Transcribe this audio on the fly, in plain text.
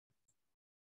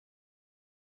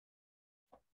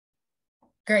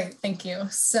Great, thank you.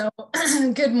 So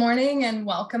good morning and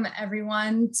welcome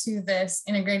everyone to this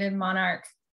Integrated Monarch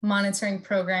Monitoring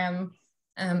Program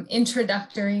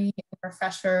introductory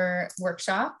refresher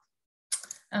workshop.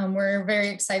 We're very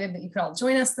excited that you could all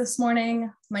join us this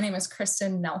morning. My name is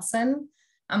Kristen Nelson.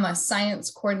 I'm a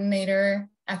science coordinator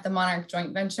at the Monarch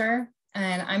Joint Venture,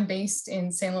 and I'm based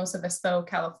in San Luis Obispo,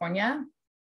 California.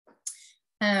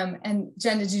 And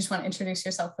Jen, did you just want to introduce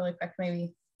yourself really quick,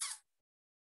 maybe?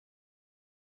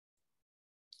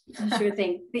 Sure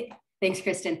thing. Thanks,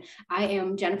 Kristen. I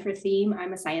am Jennifer Thiem.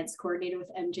 I'm a science coordinator with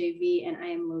MJV, and I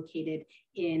am located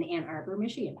in Ann Arbor,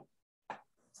 Michigan.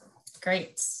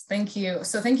 Great, thank you.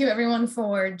 So thank you everyone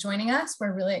for joining us.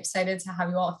 We're really excited to have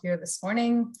you all here this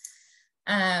morning.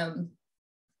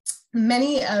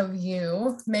 Many of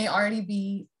you may already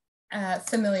be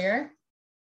familiar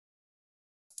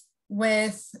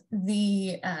with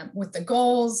the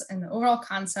goals and the overall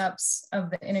concepts of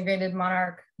the Integrated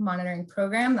Monarch Monitoring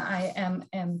Program, the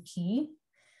IMMP.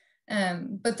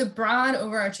 But the broad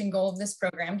overarching goal of this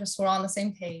program, just so we're all on the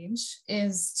same page,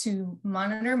 is to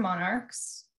monitor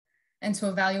monarchs and to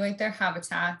evaluate their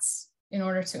habitats in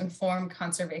order to inform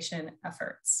conservation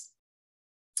efforts.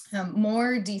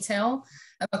 More detail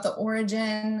about the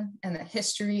origin and the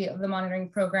history of the monitoring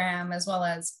program, as well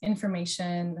as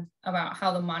information about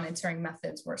how the monitoring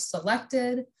methods were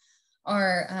selected,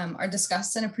 are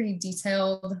discussed in a pretty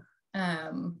detailed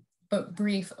but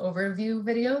brief overview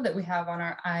video that we have on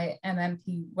our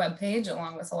IMMP webpage,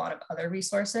 along with a lot of other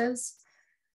resources.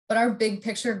 But our big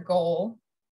picture goal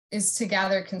is to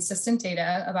gather consistent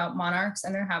data about monarchs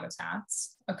and their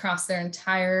habitats across their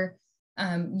entire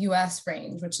US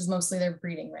range, which is mostly their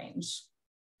breeding range.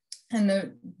 And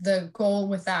the goal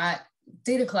with that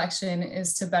data collection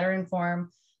is to better inform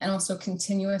and also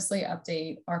continuously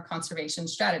update our conservation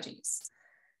strategies.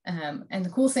 And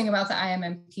the cool thing about the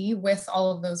IMMP, with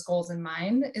all of those goals in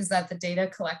mind, is that the data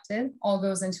collected all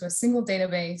goes into a single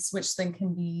database, which then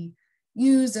can be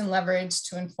used and leveraged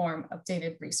to inform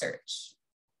updated research.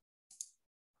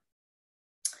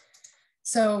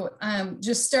 So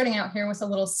just starting out here with a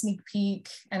little sneak peek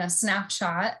and a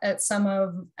snapshot at some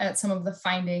of the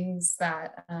findings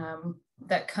that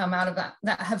have come out of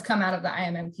the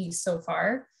IMMP so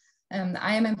far. The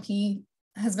IMMP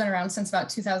has been around since about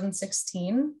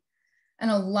 2016,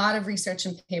 and a lot of research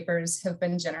and papers have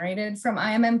been generated from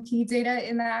IMMP data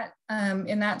in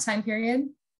that time period.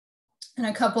 And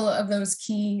a couple of those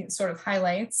key sort of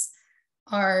highlights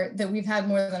are that we've had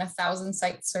more than 1,000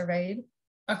 sites surveyed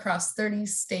across 30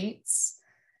 states,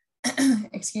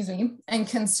 excuse me, and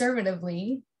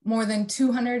conservatively, more than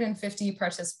 250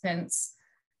 participants,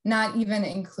 not even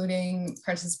including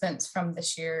participants from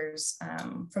this year's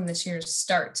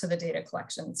start to the data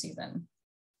collection season.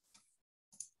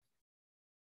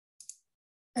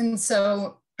 And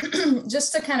so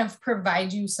just to kind of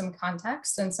provide you some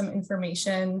context and some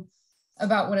information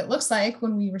about what it looks like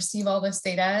when we receive all this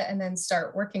data and then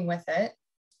start working with it.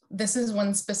 This is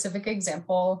one specific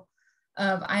example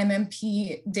of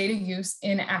IMMP data use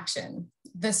in action.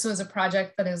 This was a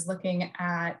project that is looking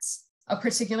at a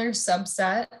particular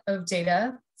subset of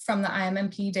data from the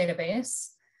IMMP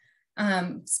database,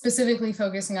 specifically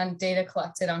focusing on data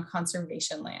collected on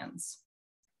conservation lands.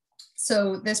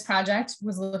 So this project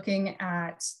was looking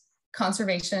at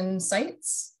conservation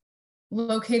sites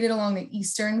located along the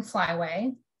Eastern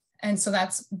Flyway. And so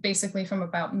that's basically from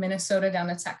about Minnesota down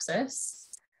to Texas.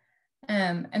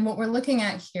 And what we're looking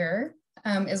at here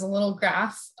is a little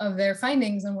graph of their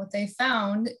findings. And what they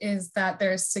found is that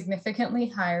there's significantly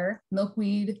higher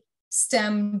milkweed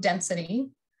stem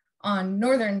density on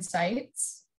northern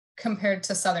sites compared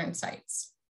to southern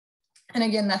sites. And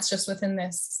again, that's just within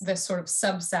this sort of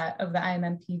subset of the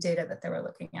IMMP data that they were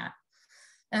looking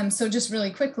at. So just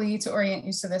really quickly to orient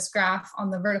you to this graph, on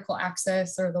the vertical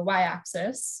axis or the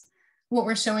y-axis, what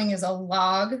we're showing is a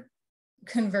log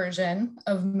conversion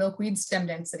of milkweed stem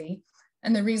density.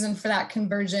 And the reason for that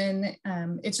conversion,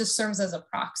 it just serves as a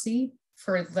proxy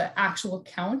for the actual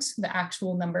count, the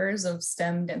actual numbers of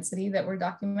stem density that were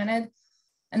documented.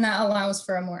 And that allows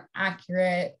for a more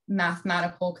accurate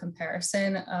mathematical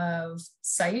comparison of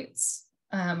sites,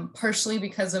 partially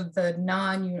because of the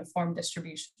non-uniform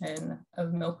distribution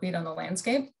of milkweed on the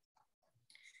landscape.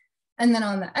 And then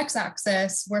on the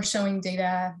x-axis, we're showing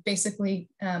data basically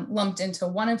lumped into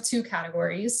one of two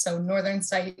categories. So northern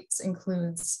sites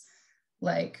includes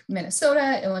like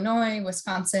Minnesota, Illinois,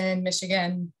 Wisconsin,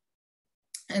 Michigan,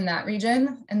 and that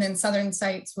region. And then southern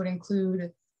sites would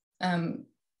include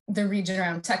the region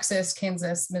around Texas,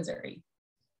 Kansas, Missouri.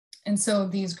 And so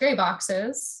these gray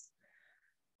boxes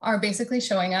are basically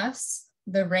showing us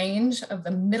the range of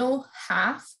the middle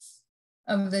half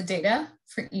of the data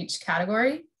for each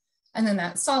category. And then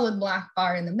that solid black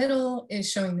bar in the middle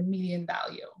is showing the median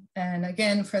value. And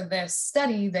again, for this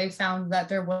study, they found that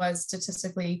there was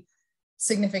statistically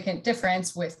significant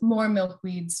difference with more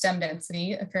milkweed stem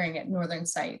density occurring at northern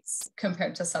sites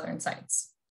compared to southern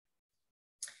sites.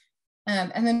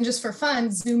 And then just for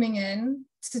fun, zooming in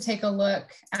to take a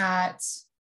look at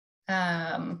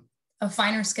a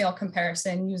finer scale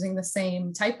comparison using the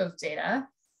same type of data.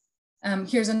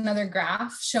 Here's another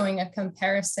graph showing a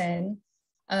comparison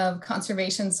of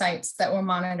conservation sites that were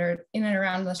monitored in and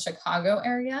around the Chicago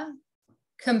area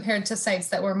compared to sites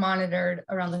that were monitored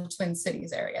around the Twin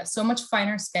Cities area. So much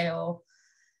finer scale.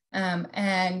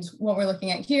 And what we're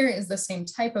looking at here is the same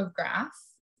type of graph.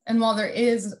 And while there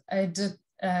is,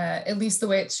 at least the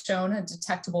way it's shown, a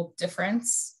detectable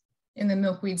difference in the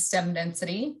milkweed stem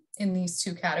density in these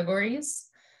two categories,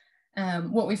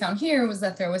 what we found here was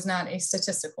that there was not a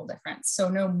statistical difference. So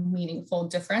no meaningful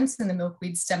difference in the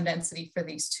milkweed stem density for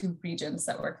these two regions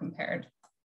that were compared.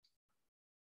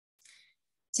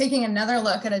 Taking another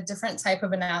look at a different type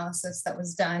of analysis that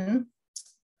was done,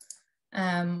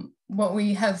 what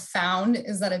we have found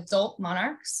is that adult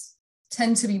monarchs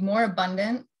tend to be more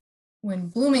abundant when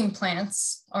blooming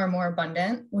plants are more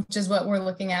abundant, which is what we're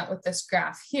looking at with this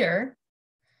graph here.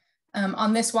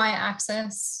 On this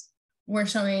y-axis, we're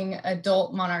showing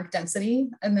adult monarch density,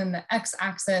 and then the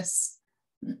x-axis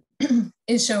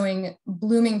is showing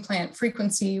blooming plant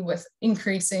frequency with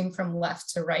increasing from left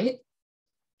to right.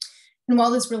 And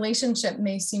while this relationship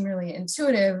may seem really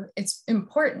intuitive, it's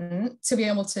important to be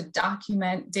able to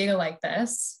document data like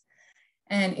this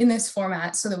and in this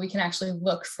format so that we can actually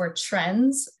look for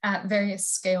trends at various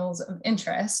scales of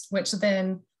interest, which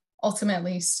then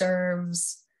ultimately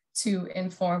serves to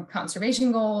inform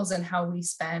conservation goals and how we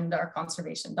spend our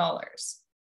conservation dollars.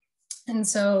 And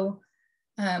so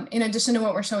in addition to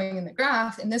what we're showing in the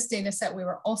graph, in this data set, we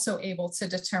were also able to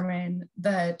determine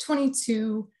the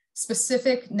 22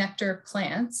 specific nectar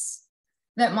plants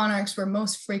that monarchs were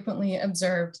most frequently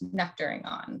observed nectaring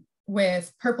on,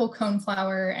 with purple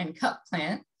coneflower and cup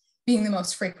plant being the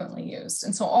most frequently used.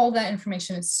 And so all that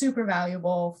information is super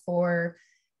valuable for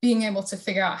being able to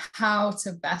figure out how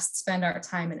to best spend our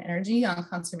time and energy on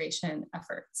conservation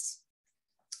efforts.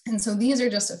 And so these are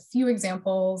just a few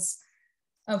examples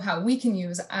of how we can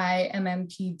use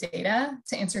IMMP data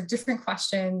to answer different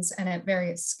questions and at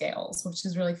various scales, which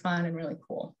is really fun and really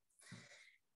cool.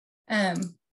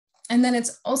 And then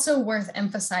it's also worth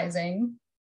emphasizing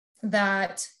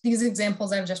that these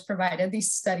examples I've just provided,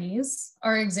 these studies,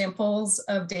 are examples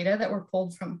of data that were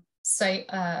pulled from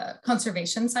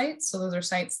conservation sites. So those are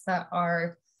sites that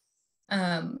are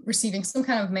receiving some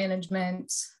kind of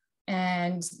management,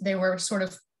 and they were sort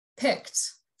of picked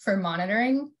for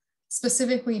monitoring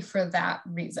specifically for that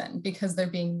reason, because they're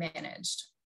being managed.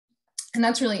 And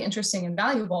that's really interesting and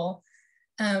valuable.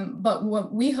 But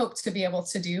what we hope to be able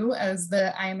to do as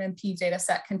the IMMP data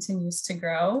set continues to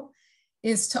grow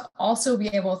is to also be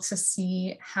able to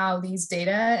see how these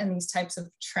data and these types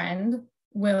of trend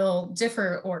will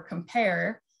differ or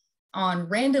compare on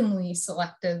randomly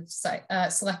selected sites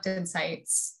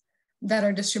that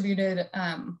are distributed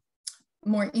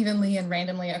more evenly and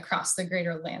randomly across the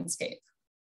greater landscape.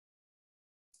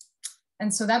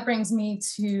 And so that brings me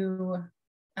to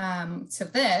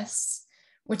this,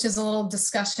 which is a little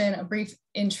discussion, a brief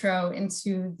intro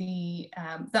into the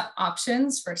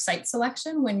options for site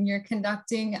selection when you're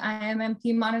conducting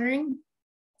IMMP monitoring.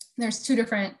 There's two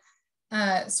different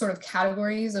sort of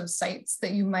categories of sites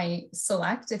that you might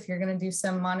select if you're going to do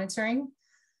some monitoring.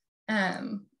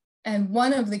 And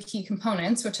one of the key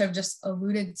components, which I've just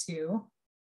alluded to,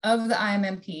 of the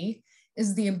IMMP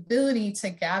is the ability to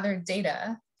gather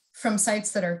data from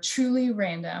sites that are truly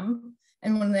random.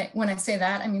 And when I say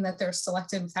that, I mean that they're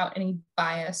selected without any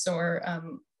bias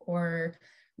or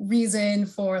reason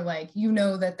for, like, you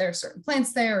know that there are certain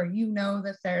plants there, or you know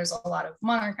that there's a lot of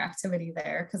monarch activity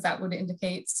there, because that would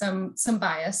indicate some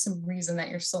bias, some reason that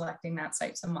you're selecting that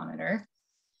site to monitor.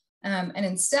 And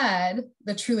instead,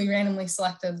 the truly randomly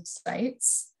selected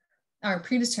sites are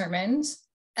predetermined,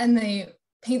 and they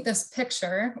paint this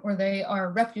picture, or they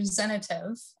are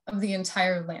representative of the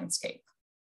entire landscape.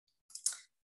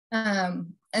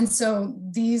 And so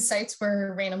these sites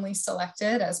were randomly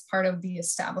selected as part of the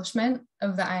establishment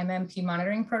of the IMMP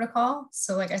monitoring protocol.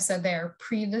 So like I said, they are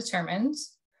predetermined.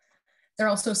 They're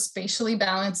also spatially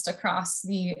balanced across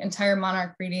the entire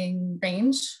monarch breeding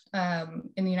range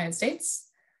in the United States.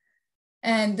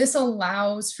 And this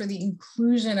allows for the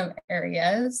inclusion of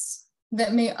areas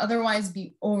that may otherwise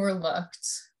be overlooked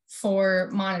for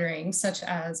monitoring, such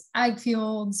as ag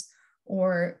fields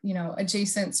or,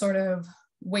 adjacent sort of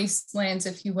wastelands,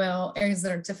 if you will, areas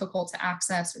that are difficult to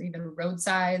access, or even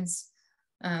roadsides,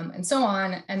 and so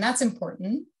on. And that's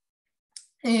important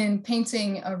in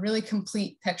painting a really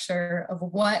complete picture of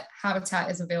what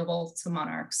habitat is available to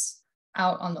monarchs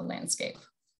out on the landscape.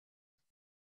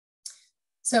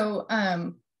 So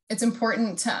it's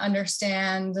important to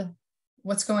understand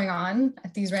what's going on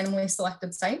at these randomly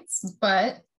selected sites,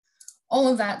 but all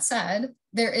of that said,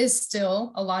 there is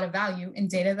still a lot of value in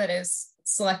data that is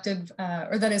selected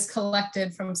or that is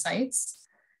collected from sites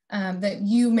that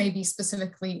you may be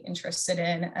specifically interested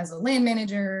in as a land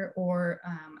manager, or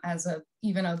as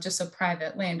just a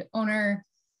private landowner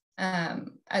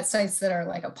at sites that are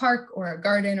like a park or a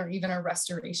garden or even a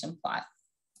restoration plot.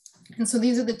 And so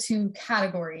these are the two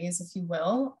categories, if you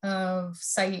will, of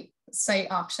site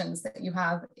options that you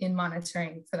have in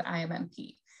monitoring for the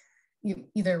IMMP.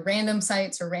 Either random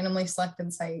sites or randomly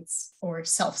selected sites, or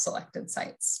self-selected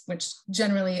sites, which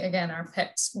generally, again, are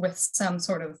picked with some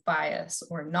sort of bias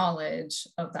or knowledge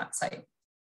of that site.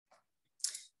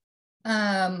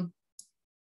 The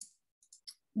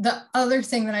other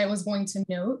thing that I was going to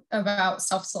note about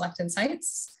self-selected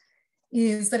sites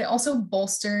is that it also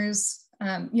bolsters,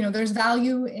 there's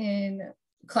value in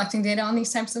collecting data on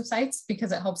these types of sites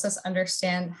because it helps us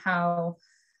understand how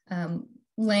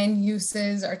land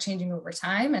uses are changing over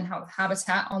time and how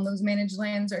habitat on those managed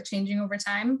lands are changing over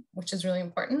time, which is really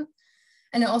important.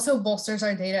 And it also bolsters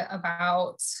our data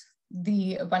about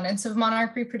the abundance of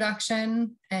monarch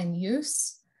reproduction and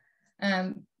use,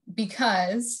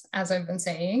 because, as I've been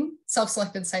saying,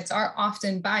 self-selected sites are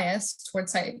often biased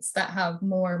towards sites that have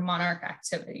more monarch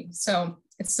activity. So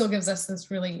it still gives us this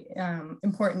really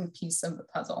important piece of the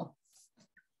puzzle.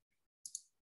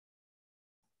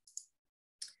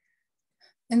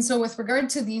 And so with regard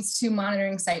to these two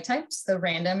monitoring site types, the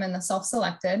random and the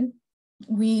self-selected,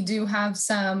 we do have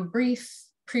some brief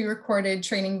pre-recorded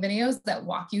training videos that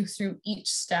walk you through each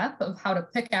step of how to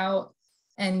pick out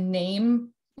and name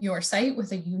your site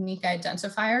with a unique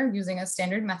identifier using a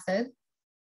standard method.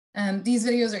 These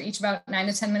videos are each about 9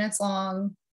 to 10 minutes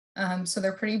long, so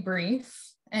they're pretty brief.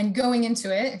 And going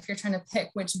into it, if you're trying to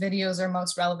pick which videos are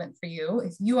most relevant for you,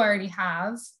 if you already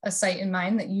have a site in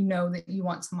mind that you know that you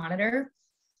want to monitor,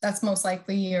 that's most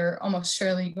likely or almost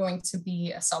surely going to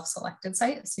be a self-selected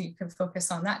site. So you could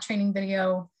focus on that training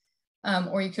video,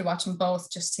 or you could watch them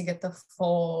both just to get the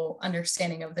full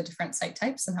understanding of the different site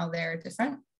types and how they're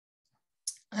different.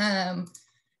 And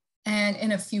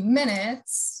in a few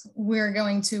minutes, we're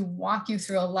going to walk you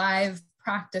through a live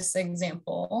practice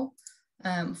example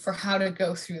for how to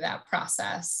go through that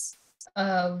process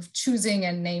of choosing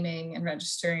and naming and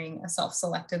registering a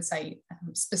self-selected site,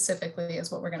 specifically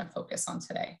is what we're going to focus on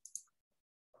today.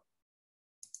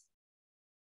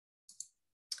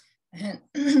 And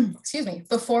excuse me,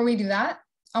 before we do that,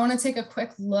 I want to take a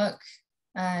quick look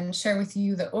and share with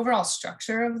you the overall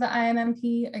structure of the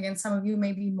IMMP. Again, some of you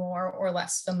may be more or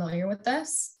less familiar with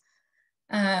this,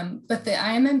 but the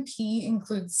IMMP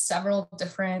includes several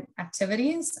different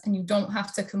activities, and you don't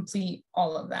have to complete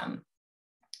all of them.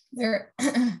 There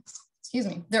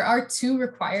are two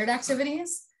required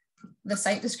activities: the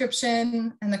site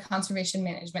description and the conservation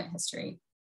management history.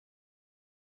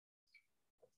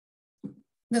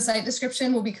 The site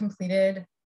description will be completed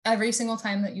every single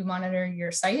time that you monitor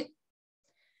your site.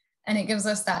 And it gives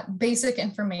us that basic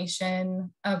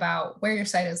information about where your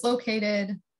site is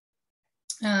located,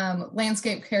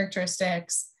 landscape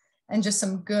characteristics, and just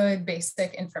some good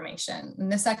basic information. And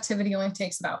this activity only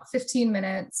takes about 15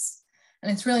 minutes.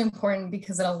 And it's really important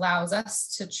because it allows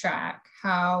us to track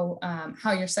how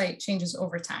your site changes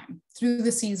over time through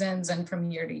the seasons and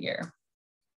from year to year.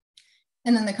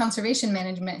 And then the conservation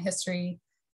management history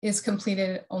is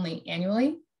completed only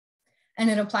annually. And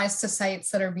it applies to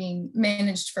sites that are being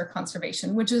managed for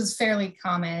conservation, which is fairly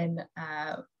common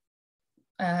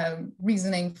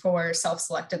reasoning for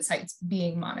self-selected sites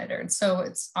being monitored. So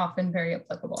it's often very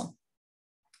applicable.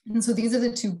 And so these are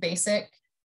the two basic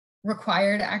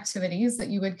required activities that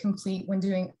you would complete when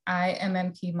doing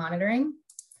IMMP monitoring.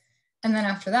 And then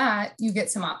after that, you get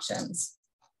some options.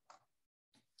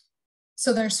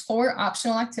 So there's 4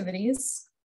 optional activities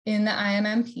in the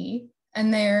IMMP.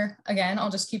 And there, again, I'll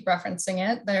just keep referencing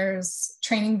it. There's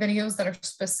training videos that are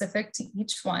specific to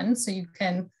each one. So you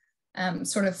can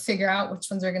sort of figure out which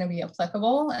ones are going to be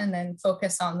applicable and then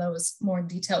focus on those more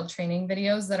detailed training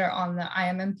videos that are on the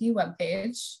IMMP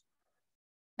webpage.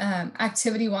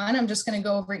 Activity 1, I'm just going to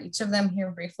go over each of them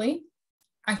here briefly.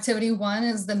 Activity 1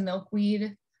 is the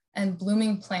milkweed and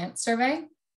blooming plant survey.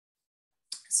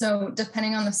 So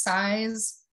depending on the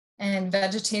size and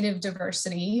vegetative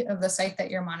diversity of the site that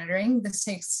you're monitoring, this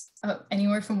takes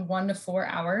anywhere from 1 to 4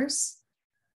 hours.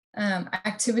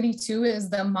 Activity 2 is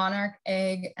the monarch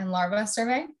egg and larva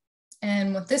survey.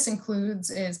 And what this includes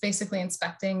is basically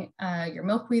inspecting your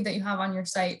milkweed that you have on your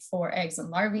site for eggs and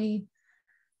larvae.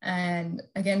 And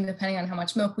again, depending on how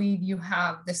much milkweed you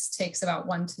have, this takes about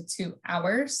 1 to 2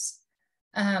 hours.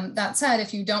 That said,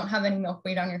 if you don't have any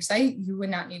milkweed on your site, you would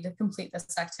not need to complete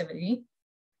this activity.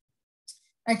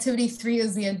 Activity 3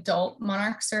 is the adult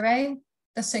monarch survey.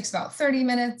 This takes about 30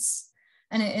 minutes,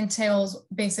 and it entails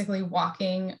basically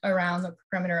walking around the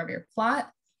perimeter of your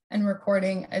plot and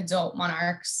recording adult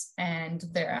monarchs and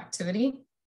their activity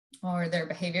or their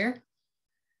behavior.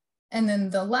 And then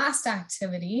the last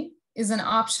activity is an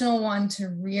optional one to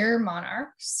rear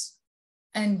monarchs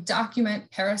and document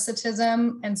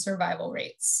parasitism and survival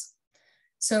rates.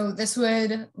 So this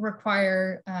would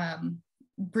require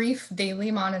brief daily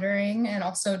monitoring and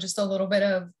also just a little bit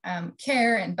of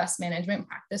care and best management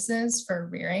practices for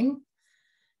rearing.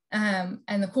 And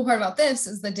the cool part about this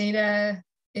is the data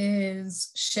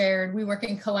is shared. We work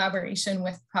in collaboration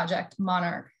with Project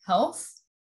Monarch Health,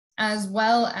 as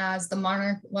well as the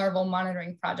Monarch Larval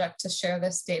Monitoring Project to share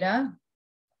this data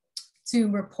to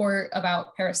report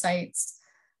about parasites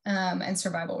and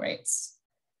survival rates.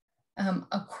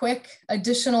 A quick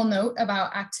additional note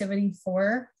about activity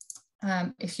 4,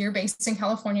 if you're based in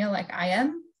California like I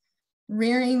am,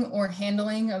 rearing or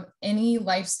handling of any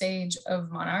life stage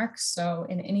of monarchs, so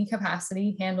in any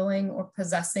capacity, handling or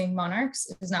possessing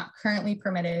monarchs is not currently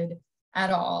permitted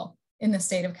at all in the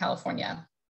state of California.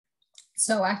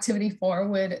 So activity 4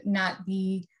 would not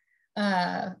be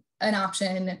an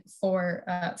option for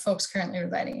folks currently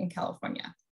residing in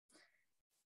California.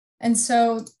 And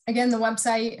so again, the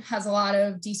website has a lot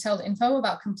of detailed info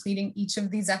about completing each of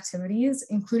these activities,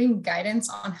 including guidance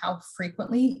on how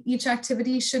frequently each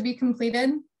activity should be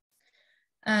completed.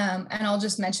 And I'll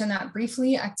just mention that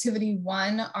briefly. Activity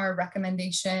 1, our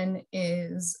recommendation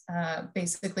is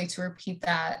basically to repeat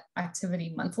that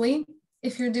activity monthly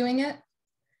if you're doing it.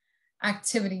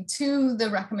 Activity 2, the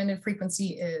recommended frequency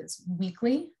is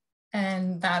weekly.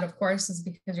 And that, of course, is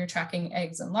because you're tracking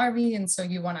eggs and larvae. And so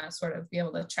you want to sort of be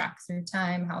able to track through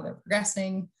time how they're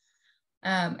progressing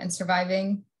and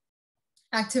surviving.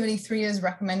 Activity 3 is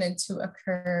recommended to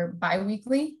occur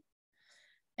bi-weekly.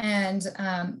 And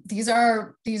these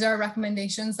are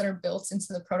recommendations that are built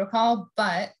into the protocol,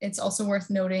 but it's also worth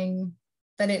noting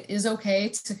that it is okay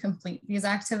to complete these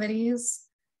activities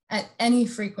at any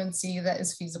frequency that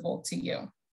is feasible to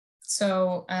you.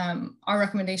 So our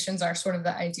recommendations are sort of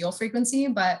the ideal frequency,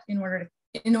 but in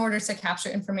order to capture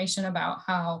information about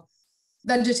how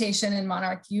vegetation and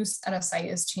monarch use at a site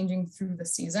is changing through the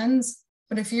seasons.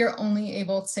 But if you're only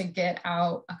able to get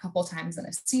out a couple times in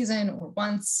a season or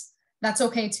once, that's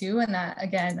okay too. And that,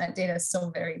 again, that data is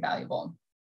still very valuable.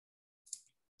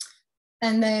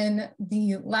 And then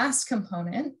the last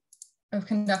component of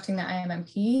conducting the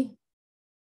IMMP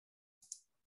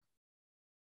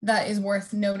that is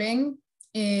worth noting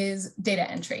is data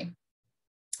entry.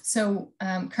 So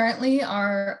currently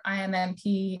our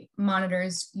IMMP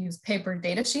monitors use paper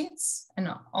data sheets,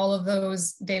 and all of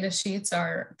those data sheets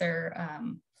are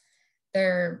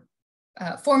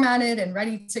formatted and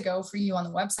ready to go for you on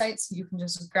the website. So you can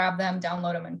just grab them,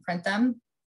 download them, and print them.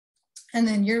 And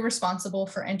then you're responsible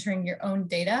for entering your own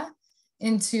data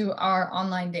into our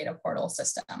online data portal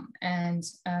system. And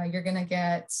you're gonna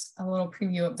get a little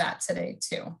preview of that today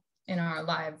too in our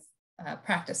live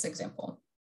practice example.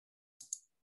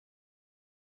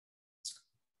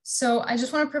 So I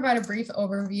just wanna provide a brief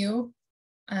overview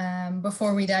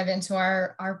before we dive into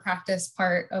our practice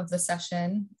part of the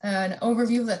session, an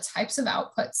overview of the types of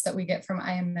outputs that we get from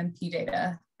IMMP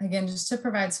data. Again, just to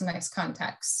provide some nice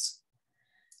context.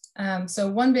 So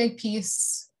one big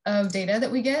piece of data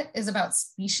that we get is about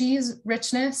species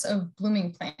richness of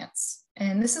blooming plants.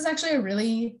 And this is actually a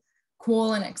really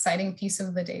cool and exciting piece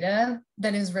of the data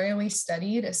that is rarely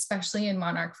studied, especially in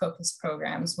monarch focused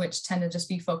programs, which tend to just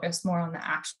be focused more on the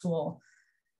actual,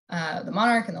 the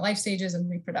monarch and the life stages and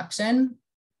reproduction.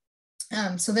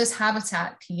 So this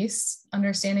habitat piece,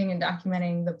 understanding and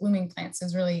documenting the blooming plants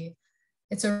is really,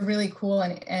 it's a really cool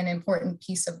and important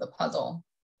piece of the puzzle.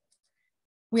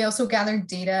 We also gathered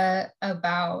data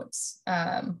about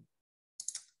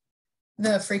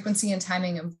the frequency and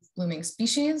timing of blooming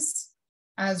species,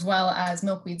 as well as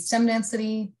milkweed stem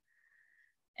density.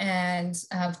 And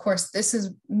of course,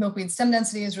 milkweed stem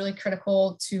density is really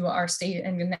critical to our state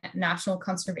and national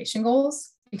conservation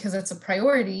goals because it's a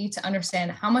priority to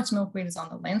understand how much milkweed is on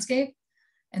the landscape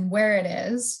and where it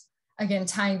is. Again,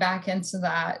 tying back into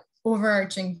that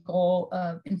overarching goal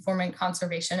of informing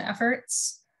conservation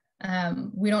efforts.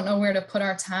 We don't know where to put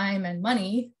our time and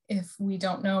money if we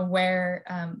don't know where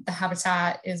the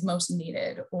habitat is most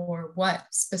needed or what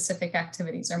specific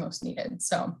activities are most needed.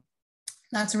 So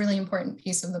that's a really important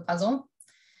piece of the puzzle.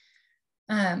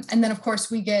 And then of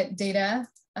course we get data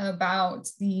about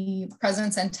the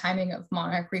presence and timing of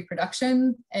monarch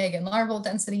reproduction, egg and larval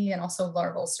density, and also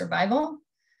larval survival.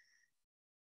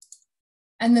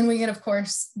 And then we get, of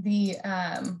course, the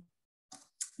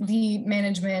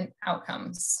management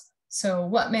outcomes. So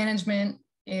what management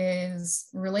is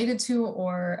related to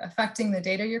or affecting the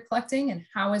data you're collecting, and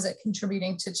how is it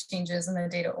contributing to changes in the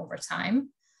data over time?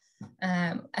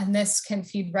 And this can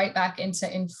feed right back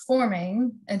into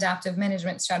informing adaptive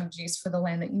management strategies for the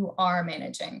land that you are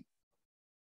managing.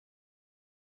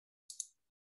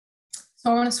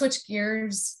 So I want to switch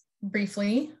gears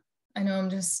briefly. I know I'm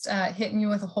just hitting you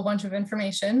with a whole bunch of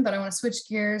information, but I want to switch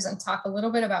gears and talk a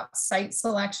little bit about site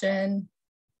selection,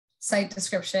 site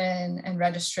description, and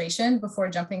registration before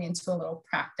jumping into a little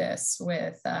practice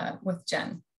with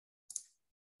Jen.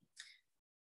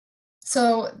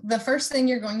 So the first thing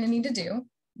you're going to need to do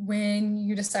when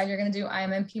you decide you're going to do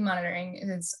IMMP monitoring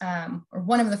is, or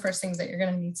one of the first things that you're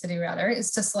going to need to do rather,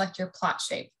 is to select your plot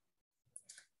shape.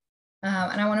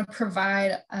 And I want to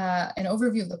provide an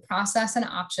overview of the process and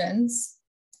options.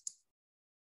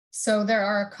 So there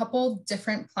are a couple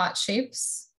different plot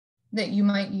shapes that you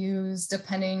might use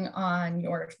depending on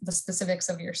the specifics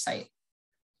of your site.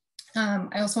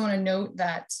 I also want to note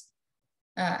that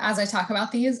as I talk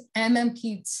about these,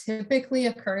 MMP typically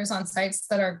occurs on sites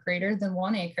that are greater than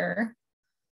 1 acre.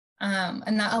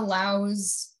 And that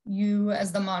allows you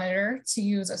as the monitor to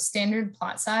use a standard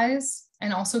plot size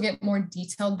and also get more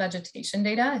detailed vegetation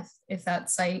data if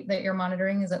that site that you're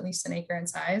monitoring is at least 1 acre in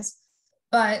size.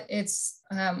 But it's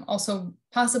also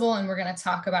possible, and we're going to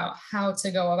talk about how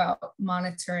to go about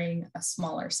monitoring a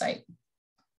smaller site.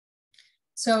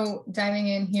 So diving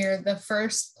in here, the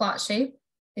first plot shape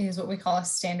is what we call a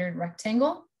standard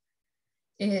rectangle.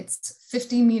 It's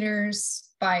 50 meters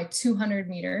by 200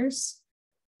 meters.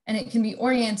 And it can be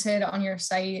oriented on your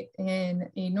site in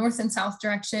a north and south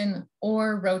direction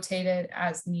or rotated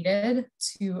as needed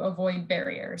to avoid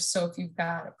barriers. So if you've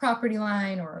got a property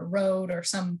line or a road or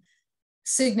some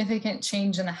significant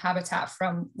change in the habitat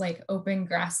from like open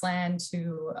grassland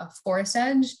to a forest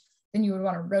edge, then you would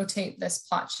want to rotate this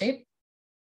plot shape.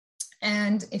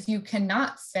 And if you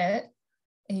cannot fit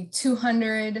a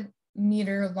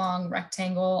 200-meter long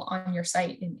rectangle on your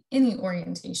site in any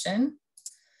orientation,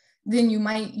 then you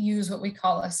might use what we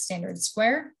call a standard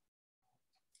square.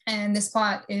 And this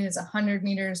plot is 100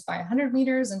 meters by 100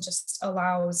 meters and just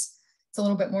allows, it's a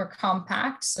little bit more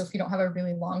compact. So if you don't have a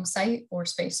really long site or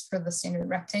space for the standard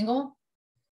rectangle.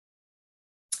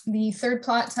 The third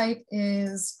plot type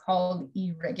is called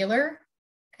irregular.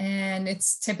 And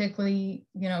it's typically,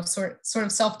 you know, sort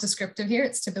of self-descriptive here.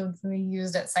 It's typically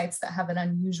used at sites that have an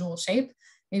unusual shape.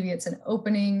 Maybe it's an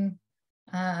opening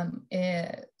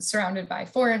surrounded by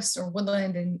forest or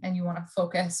woodland, and you want to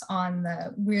focus on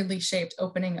the weirdly shaped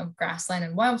opening of grassland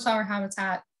and wildflower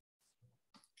habitat.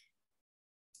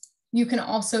 You can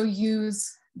also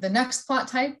use the next plot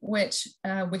type, which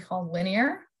we call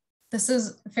linear. This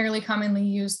is fairly commonly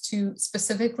used to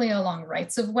specifically along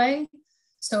rights of way.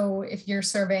 So if you're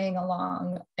surveying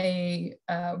along a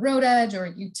road edge or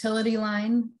a utility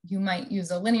line, you might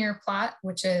use a linear plot,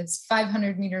 which is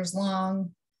 500 meters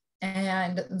long,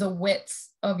 and the width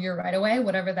of your right-of-way,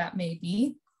 whatever that may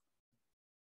be.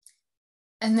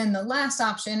 And then the last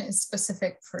option is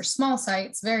specific for small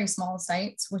sites, very small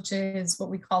sites, which is what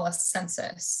we call a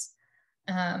census.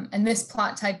 And this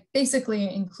plot type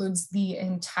basically includes the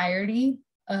entirety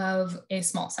of a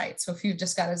small site. So if you've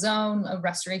just got a zone, a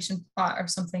restoration plot, or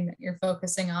something that you're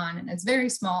focusing on, and it's very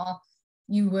small,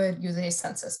 you would use a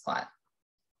census plot.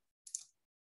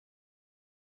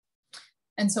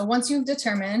 And so once you've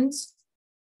determined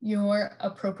your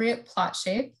appropriate plot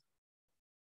shape,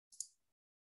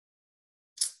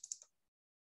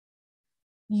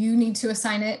 you need to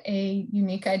assign it a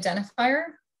unique identifier,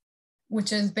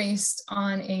 which is based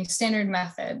on a standard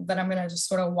method that I'm going to just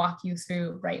sort of walk you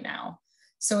through right now.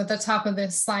 So at the top of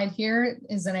this slide here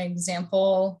is an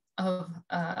example of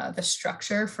the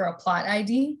structure for a plot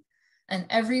ID. And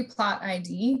every plot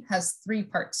ID has 3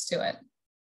 parts to it.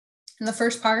 And the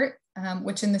first part,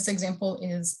 which in this example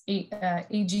is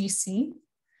AGC.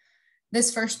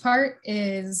 This first part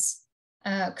is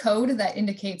code that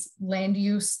indicates land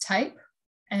use type.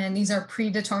 And these are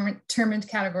predetermined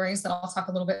categories that I'll talk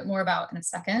a little bit more about in a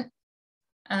second.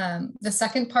 The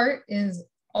second part is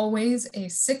always a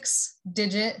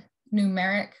 6-digit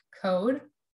numeric code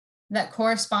that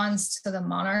corresponds to the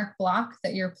monarch block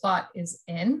that your plot is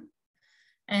in.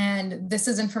 And this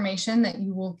is information that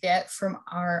you will get from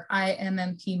our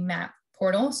IMMP map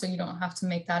portal, so you don't have to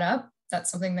make that up.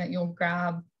 That's something that you'll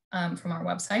grab from our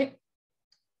website.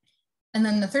 And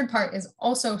then the third part is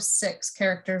also 6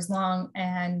 characters long,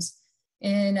 and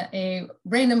in a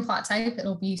random plot type,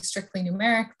 it'll be strictly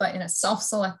numeric, but in a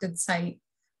self-selected site,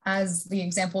 as the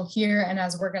example here, and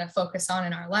as we're going to focus on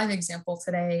in our live example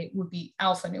today, would be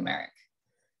alphanumeric.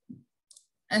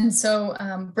 And so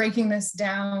breaking this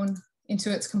down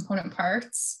into its component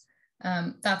parts,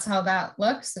 that's how that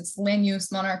looks. It's land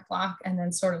use, monarch block, and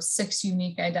then sort of 6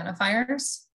 unique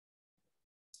identifiers.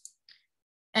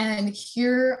 And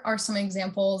here are some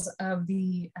examples of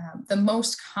the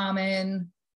most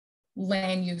common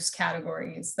land use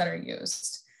categories that are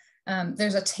used.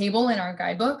 There's a table in our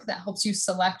guidebook that helps you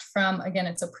select from, again,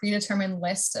 it's a predetermined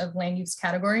list of land use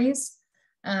categories.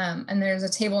 And there's a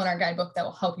table in our guidebook that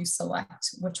will help you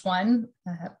select which one.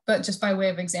 But just by way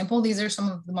of example, these are some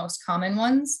of the most common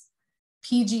ones.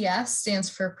 PGS stands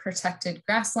for protected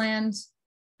grassland.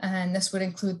 And this would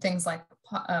include things like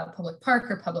public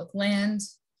park or public land.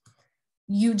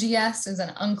 UGS is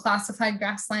an unclassified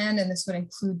grassland, and this would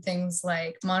include things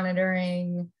like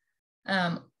monitoring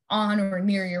on or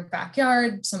near your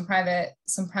backyard, some private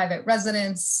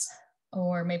residence,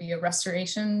 or maybe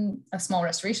a small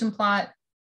restoration plot.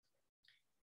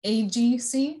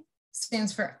 AGC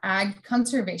stands for Ag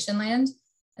Conservation Land,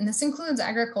 and this includes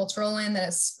agricultural land that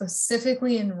is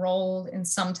specifically enrolled in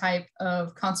some type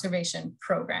of conservation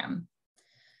program.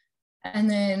 And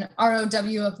then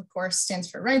ROW, of course, stands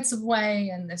for rights of way,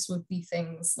 and this would be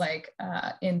things like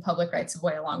in public rights of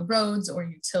way along roads or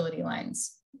utility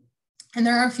lines. And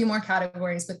there are a few more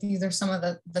categories, but these are some of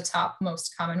the top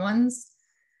most common ones.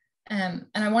 And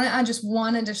I want to add just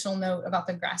one additional note about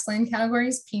the grassland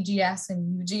categories. PGS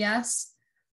and UGS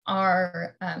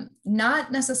are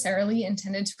not necessarily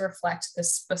intended to reflect the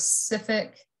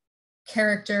specific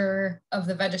character of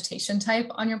the vegetation type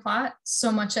on your plot,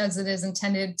 so much as it is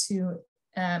intended to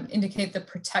indicate the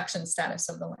protection status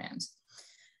of the land.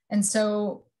 And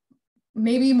so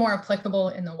maybe more applicable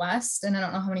in the West, and I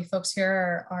don't know how many folks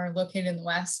here are located in the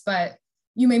West, but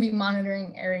you may be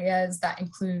monitoring areas that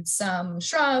include some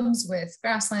shrubs with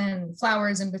grassland and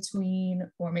flowers in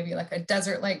between, or maybe like a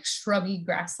desert-like shrubby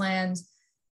grassland.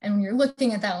 And when you're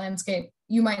looking at that landscape,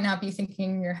 you might not be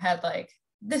thinking in your head like,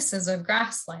 this is a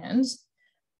grassland,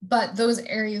 but those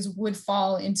areas would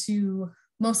fall into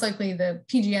most likely the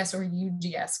PGS or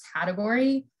UGS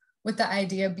category, with the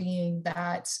idea being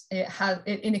that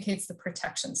it indicates the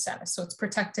protection status. So it's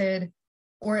protected,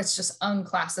 or it's just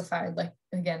unclassified, like,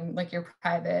 again, like your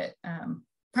private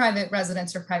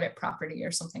residence or private property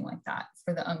or something like that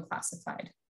for the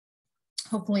unclassified.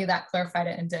 Hopefully that clarified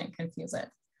it and didn't confuse it.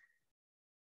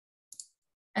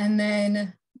 And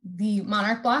then the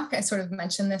monarch block, I sort of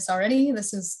mentioned this already.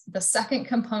 This is the second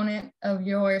component of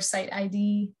your site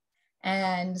ID.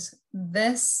 And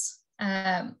this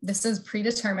is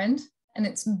predetermined, and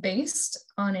it's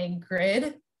based on a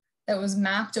grid that was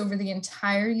mapped over the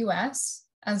entire US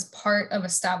as part of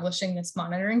establishing this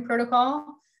monitoring protocol.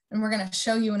 And we're going to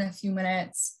show you in a few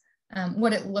minutes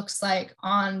what it looks like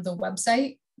on the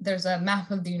website. There's a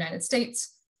map of the United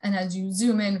States. And as you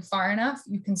zoom in far enough,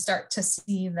 you can start to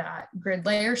see that grid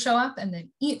layer show up. And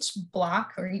then each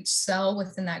block or each cell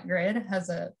within that grid has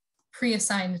a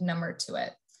pre-assigned number to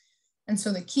it. And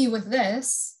so the key with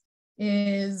this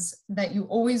is that you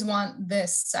always want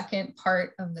this second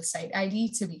part of the site ID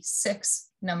to be 6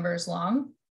 numbers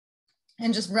long.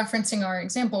 And just referencing our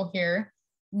example here,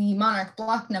 the monarch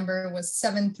block number was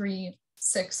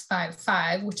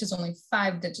 73655, which is only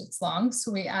 5 digits long.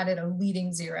 So we added a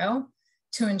leading 0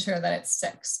 to ensure that it's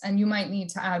 6. And you might need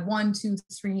to add 1, 2,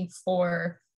 3,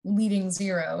 4 leading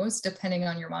zeros, depending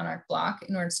on your monarch block,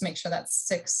 in order to make sure that's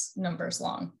 6 numbers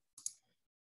long.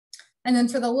 And then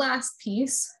for the last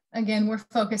piece, again, we're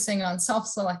focusing on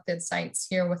self-selected sites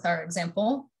here with our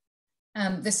example.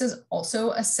 This is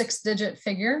also a 6-digit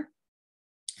figure,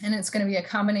 and it's going to be a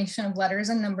combination of letters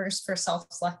and numbers for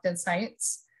self-selected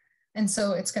sites. And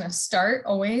so it's going to start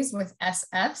always with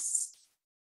SS,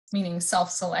 meaning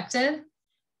self-selected.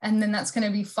 And then that's going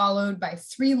to be followed by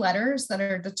 3 letters that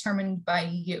are determined by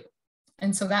you.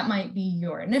 And so that might be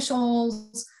your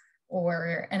initials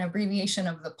or an abbreviation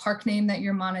of the park name that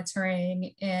you're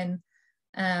monitoring in.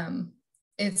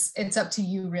 It's up to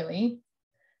you, really.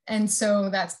 And so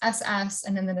that's SS.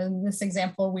 And then in this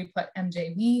example, we put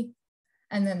MJV.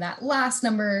 And then that last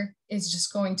number is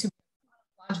just going to be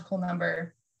a logical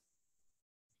number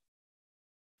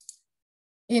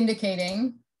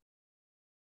indicating,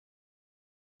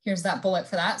 here's that bullet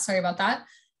for that, sorry about that,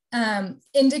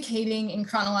 indicating in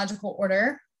chronological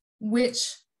order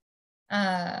which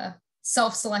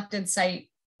self-selected site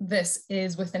this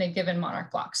is within a given monarch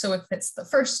block. So if it's the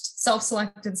first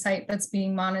self-selected site that's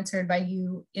being monitored by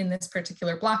you in this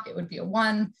particular block, it would be a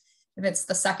 1. If it's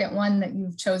the second one that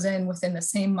you've chosen within the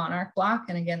same monarch block,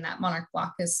 and again, that monarch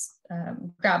block is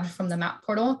grabbed from the map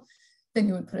portal, then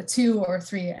you would put a 2 or a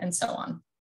 3 and so on.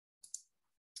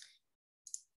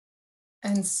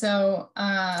 And so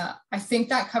I think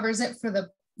that covers it for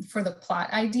the plot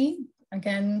ID.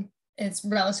 Again, it's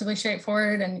relatively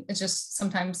straightforward and it just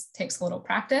sometimes takes a little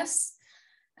practice.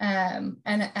 And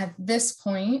at this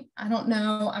point, I don't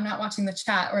know, I'm not watching the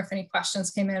chat or if any questions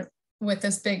came in with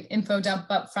this big info dump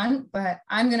up front, but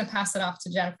I'm going to pass it off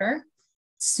to Jennifer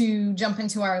to jump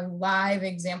into our live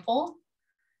example.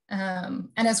 And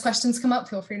as questions come up,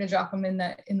 feel free to drop them in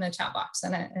the chat box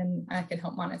and I can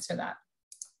help monitor that.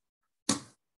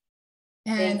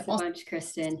 And thanks a bunch,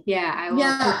 Kristen. Yeah, I will.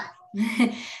 Yeah.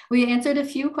 We answered a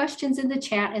few questions in the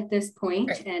chat at this point,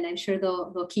 great. And I'm sure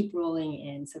they'll keep rolling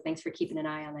in. So thanks for keeping an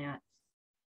eye on that.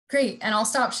 Great. And I'll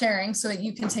stop sharing so that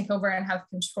you can take over and have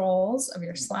controls of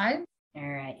your slide. All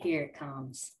right, here it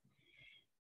comes.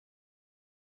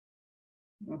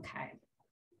 Okay.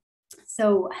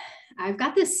 So I've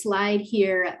got this slide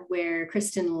here where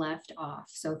Kristen left off.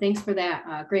 So thanks for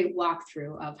that great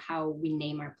walkthrough of how we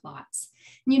name our plots.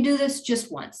 And you do this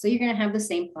just once. So you're going to have the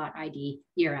same plot ID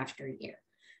year after year.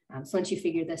 So once you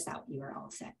figure this out, you are all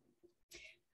set.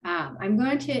 I'm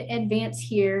going to advance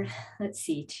here, let's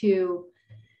see, to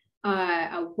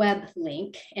a web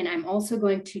link. And I'm also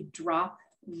going to drop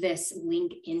this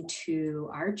link into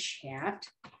our chat.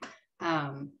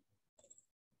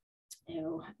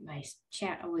 Oh, my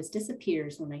chat always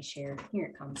disappears when I share. Here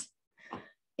it comes.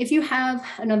 If you have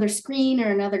another screen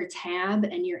or another tab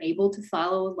and you're able to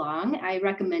follow along, I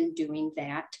recommend doing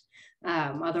that.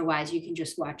 Otherwise, you can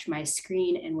just watch my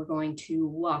screen and we're going to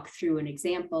walk through an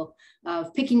example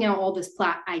of picking out all this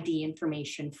plot ID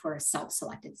information for a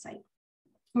self-selected site.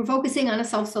 We're focusing on a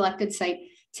self-selected site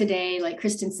today. Like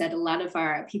Kristen said, a lot of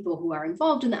our people who are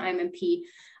involved in the IMMP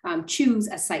choose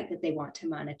a site that they want to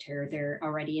monitor. They're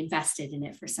already invested in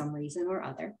it for some reason or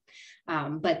other.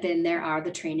 But then there are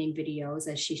the training videos,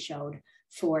 as she showed,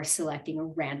 for selecting a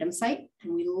random site.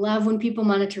 And we love when people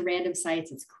monitor random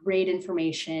sites. It's great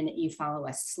information. You follow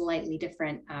a slightly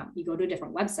different, you go to a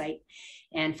different website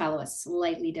and follow a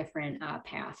slightly different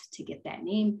path to get that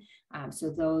name. So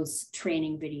those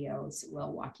training videos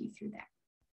will walk you through that.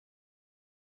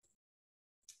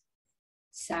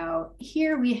 So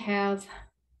here we have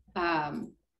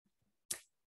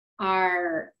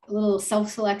our little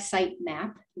self-select site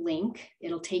map link.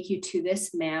 It'll take you to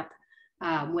this map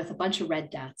with a bunch of red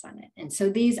dots on it. And so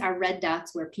these are red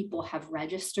dots where people have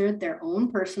registered their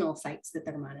own personal sites that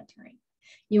they're monitoring.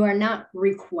 You are not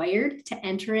required to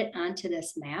enter it onto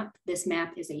this map. This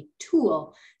map is a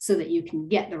tool so that you can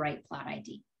get the right plot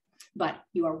ID. But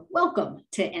you are welcome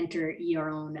to enter your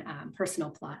own personal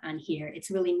plot on here.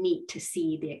 It's really neat to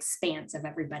see the expanse of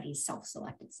everybody's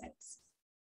self-selected sites.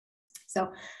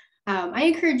 So I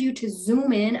encourage you to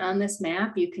zoom in on this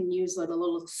map. You can use the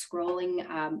little scrolling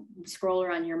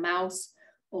scroller on your mouse,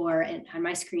 or on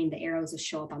my screen, the arrows will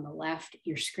show up on the left.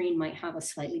 Your screen might have a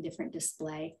slightly different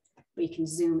display, but you can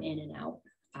zoom in and out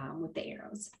with the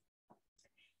arrows.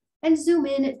 And zoom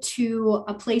in to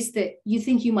a place that you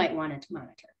think you might want to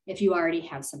monitor if you already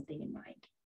have something in mind.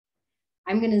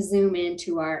 I'm going to zoom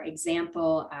into our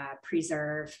example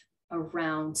preserve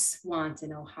around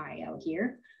Swanton, Ohio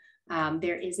here.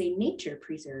 There is a nature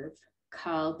preserve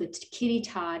called the Kitty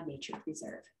Todd Nature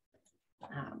Preserve.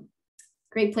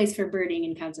 Great place for birding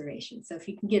and conservation. So if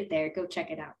you can get there, go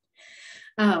check it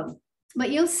out.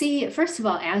 But you'll see, first of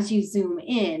all, as you zoom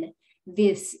in,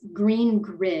 this green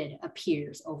grid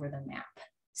appears over the map.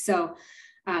 So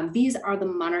these are the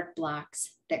monarch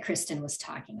blocks that Kristen was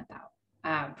talking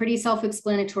about. Pretty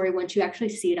self-explanatory once you actually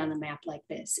see it on the map like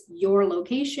this. Your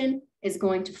location is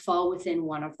going to fall within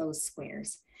one of those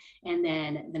squares. And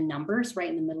then the numbers right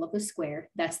in the middle of the square,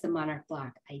 that's the monarch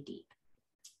block ID.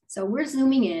 So we're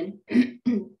zooming in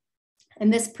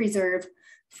and this preserve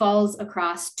falls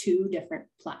across two different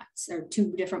plots or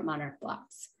two different monarch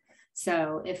blocks.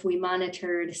 So if we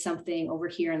monitored something over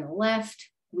here on the left,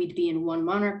 we'd be in one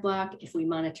monarch block. If we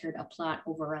monitored a plot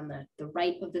over on the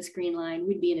right of this green line,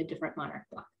 we'd be in a different monarch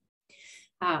block.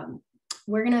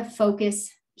 We're gonna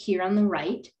focus here on the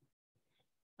right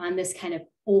on this kind of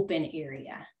open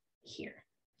area here.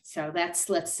 So that's,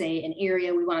 let's say, an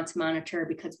area we want to monitor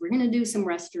because we're gonna do some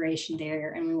restoration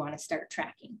there and we wanna start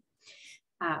tracking.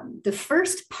 The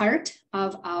first part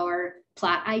of our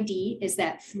plot ID is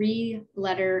that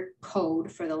 3-letter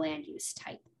code for the land use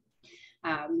type.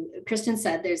 Kristen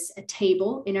said there's a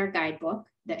table in our guidebook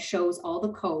that shows all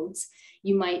the codes.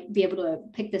 You might be able to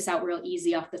pick this out real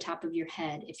easy off the top of your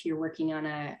head. If you're working on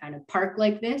a park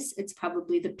like this, it's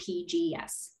probably the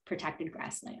PGS, protected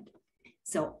grassland.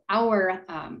 So our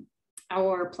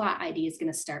plot ID is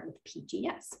going to start with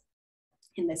PGS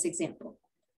in this example.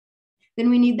 Then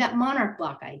we need that monarch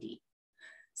block ID.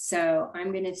 So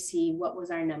I'm going to see what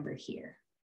was our number here.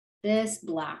 This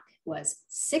block was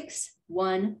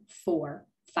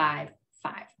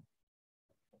 61455.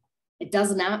 It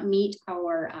does not meet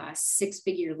our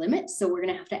 6-figure limit, so we're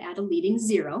going to have to add a leading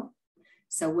 0.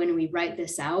 So when we write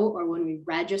this out or when we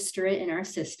register it in our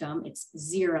system, it's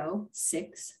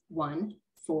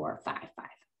 061455.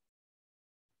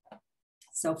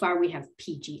 So far we have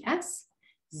PGS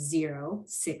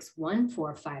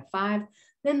 061455.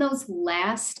 Then those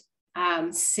last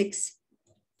 6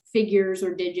 figures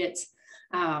or digits,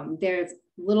 there's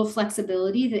little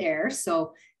flexibility there.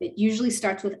 So it usually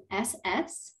starts with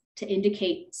SS to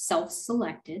indicate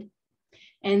self-selected.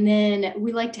 And then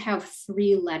we like to have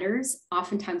 3 letters.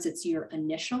 Oftentimes it's your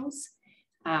initials.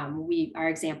 Our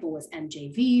example was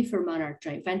MJV for Monarch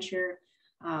Joint Venture.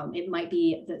 It might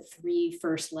be the 3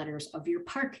 first letters of your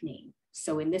park name.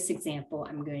 So in this example,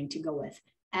 I'm going to go with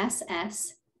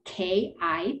SSKIT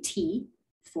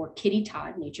for Kitty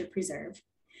Todd Nature Preserve.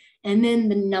 And then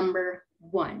the number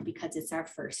 1 because it's our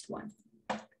first one.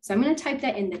 So I'm going to type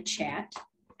that in the chat.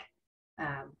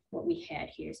 What we had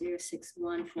here,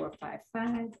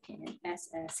 061455 and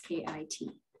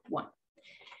SSKIT1.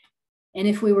 And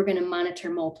if we were going to monitor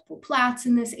multiple plots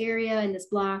in this area, in this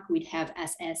block, we'd have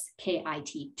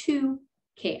SSKIT2,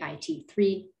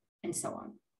 KIT3, and so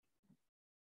on.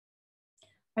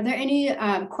 Are there any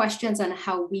questions on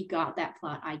how we got that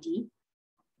plot ID?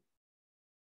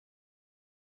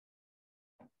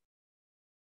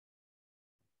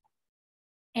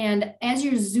 And as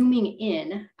you're zooming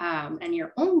in on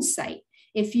your own site,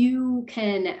 if you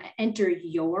can enter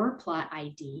your plot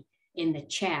ID in the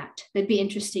chat, that'd be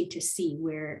interesting to see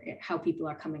how people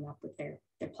are coming up with their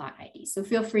plot ID. So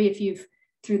feel free, if you've,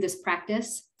 through this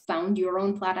practice, found your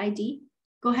own plot ID,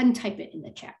 go ahead and type it in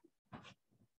the chat.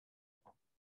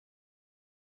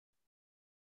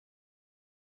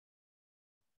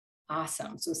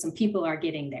 Awesome. So some people are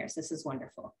getting there. So this is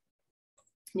wonderful.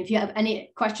 And if you have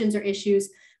any questions or issues,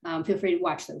 feel free to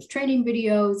watch those training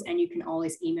videos, and you can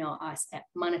always email us at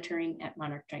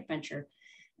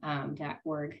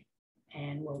monitoring@monarchjointventure.org,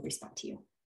 and we'll respond to you.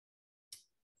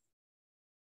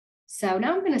 So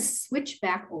now I'm going to switch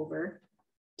back over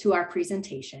to our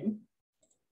presentation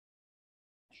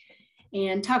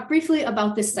and talk briefly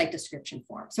about this site description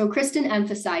form. So Kristen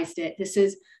emphasized it. This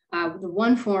is the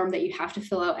one form that you have to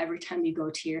fill out every time you go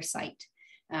to your site.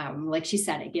 Like she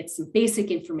said, it gets some basic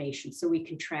information so we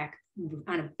can track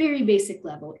on a very basic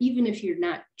level. Even if you're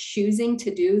not choosing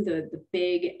to do the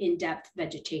big in-depth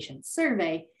vegetation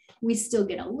survey, we still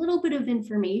get a little bit of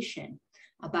information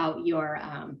about your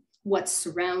what's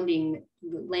surrounding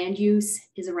the land use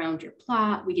is around your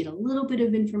plot. We get a little bit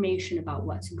of information about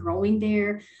what's growing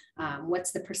there,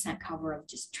 what's the percent cover of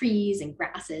just trees and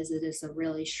grasses. It is a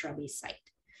really shrubby site.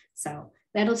 So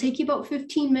that'll take you about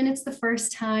 15 minutes the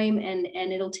first time, and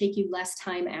it'll take you less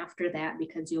time after that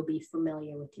because you'll be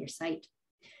familiar with your site.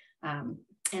 And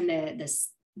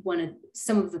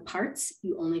some of the parts,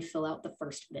 you only fill out the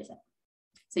first visit.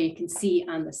 So you can see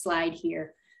on the slide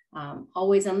here,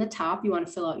 always on the top, you want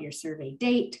to fill out your survey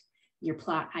date, your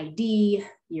plot ID,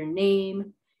 your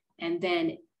name, and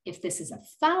then if this is a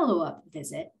follow-up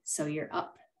visit, so you're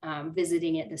up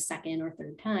visiting it the second or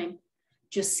third time,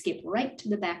 just skip right to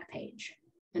the back page.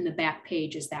 And the back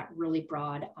page is that really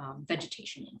broad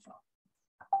vegetation info.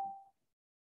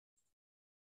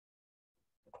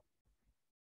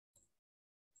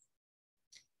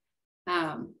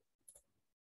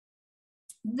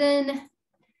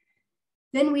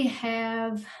 Then we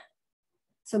have,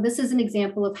 so this is an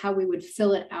example of how we would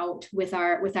fill it out with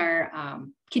our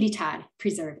Kitty Todd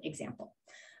Preserve example.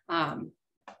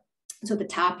 So at the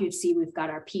top, you'd see we've got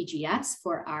our PGS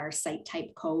for our site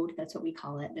type code. That's what we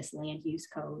call it, this land use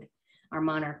code. Our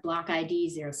monarch block ID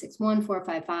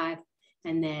 061455,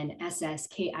 and then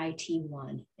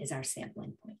SSKIT1 is our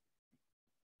sampling point.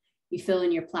 You fill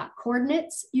in your plot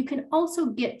coordinates. You can also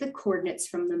get the coordinates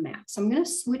from the map. So I'm going to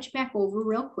switch back over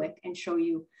real quick and show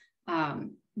you,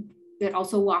 that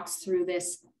also walks through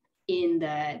this in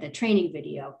the training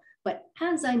video. But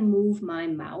as I move my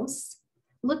mouse,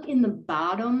 look in the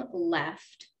bottom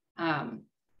left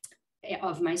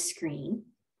of my screen,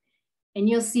 and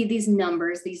you'll see these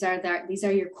numbers. These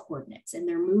are your coordinates, and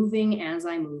they're moving as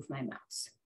I move my mouse.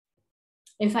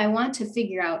 If I want to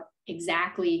figure out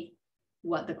exactly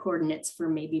what the coordinates for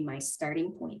maybe my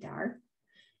starting point are.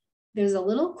 There's a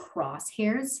little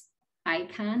crosshairs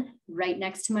icon right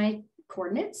next to my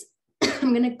coordinates.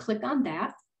 I'm going to click on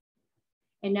that.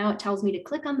 And now it tells me to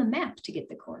click on the map to get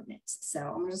the coordinates. So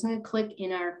I'm just going to click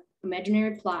in our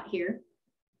imaginary plot here.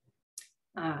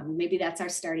 Maybe that's our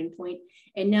starting point.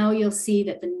 And now you'll see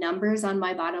that the numbers on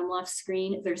my bottom left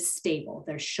screen, they're stable.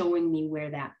 They're showing me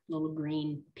where that little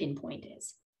green pinpoint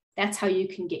is. That's how you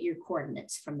can get your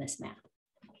coordinates from this map.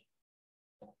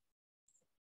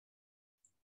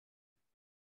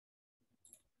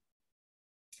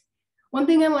 One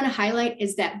thing I want to highlight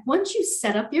is that once you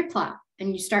set up your plot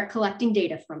and you start collecting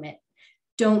data from it,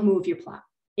 don't move your plot.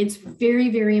 It's very,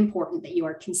 very important that you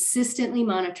are consistently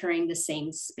monitoring the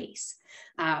same space.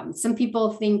 Some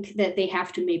people think that they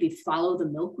have to maybe follow the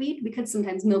milkweed because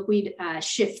sometimes milkweed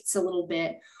shifts a little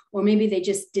bit, or maybe they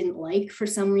just didn't like for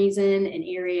some reason an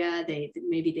area,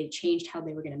 maybe they changed how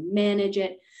they were going to manage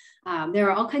it. There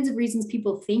are all kinds of reasons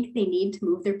people think they need to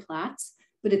move their plots,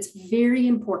 but it's very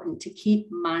important to keep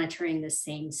monitoring the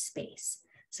same space.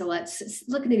 So let's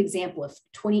look at an example of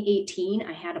 2018.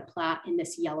 I had a plot in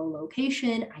this yellow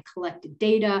location. I collected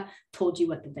data, told you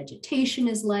what the vegetation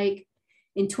is like.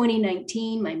 In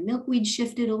 2019, my milkweed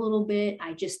shifted a little bit.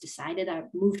 I just decided I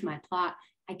moved my plot.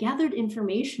 I gathered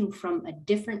information from a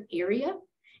different area.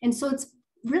 And so it's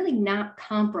really not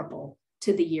comparable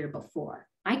to the year before.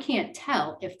 I can't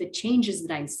tell if the changes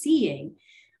that I'm seeing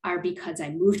are because I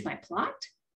moved my plot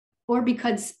or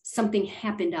because something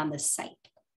happened on the site.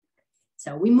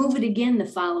 So we move it again the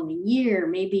following year,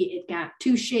 maybe it got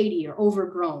too shady or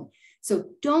overgrown. So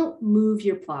don't move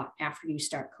your plot after you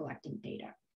start collecting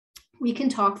data. We can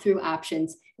talk through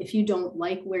options. If you don't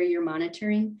like where you're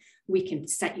monitoring, we can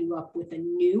set you up with a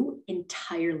new,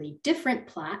 entirely different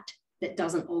plot that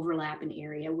doesn't overlap an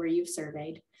area where you've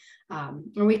surveyed.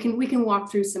 Or we can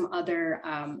walk through some other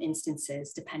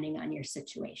instances depending on your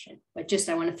situation. But just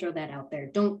I want to throw that out there.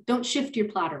 Don't shift your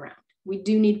plot around. We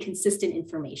do need consistent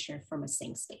information from a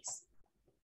same space.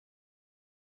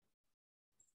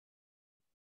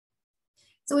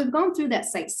 So we've gone through that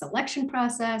site selection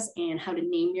process and how to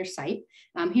name your site.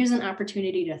 Here's an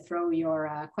opportunity to throw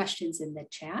your questions in the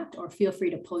chat, or feel free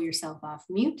to pull yourself off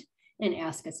mute and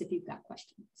ask us if you've got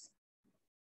questions.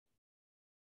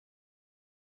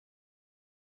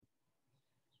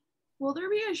 Will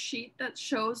there be a sheet that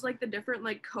shows like the different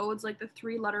like codes, like the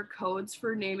 3-letter codes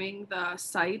for naming the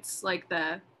sites, like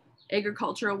the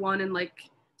agricultural one and like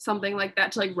something like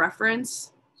that to like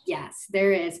reference? Yes,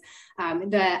 there is.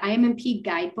 The IMMP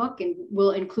guidebook, and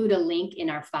we'll include a link in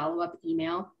our follow-up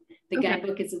email. The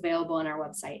guidebook is available on our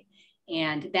website,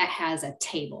 and that has a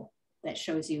table that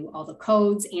shows you all the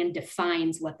codes and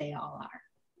defines what they all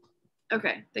are.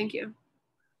 Okay, thank you.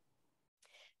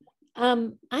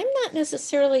 I'm not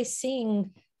necessarily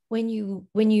seeing when you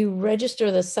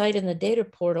register the site in the data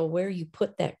portal where you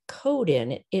put that code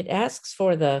in. It asks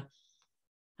for the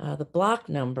block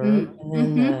number and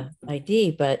then the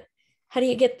ID, but how do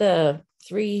you get the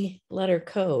 3-letter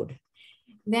code?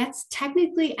 That's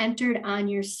technically entered on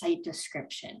your site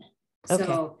description. Okay.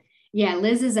 So yeah,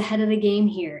 Liz is ahead of the game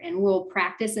here, and we'll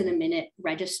practice in a minute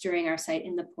registering our site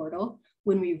in the portal.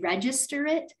 When we register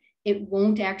it, it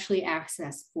won't actually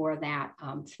access for that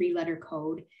 3-letter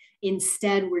code.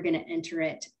 Instead, we're going to enter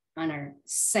it on our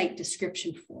site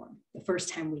description form the first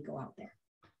time we go out there.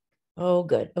 Oh,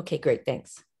 good. Okay, great.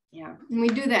 Thanks. Yeah, and we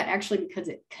do that actually because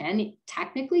it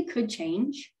technically could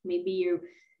change. Maybe you're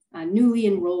newly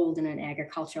enrolled in an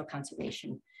agricultural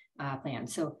conservation plan.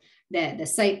 So the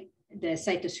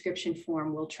site description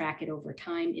form will track it over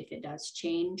time if it does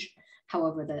change.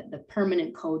 However, the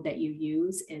permanent code that you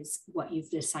use is what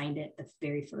you've assigned it the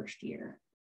very first year.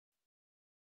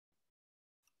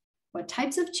 What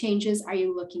types of changes are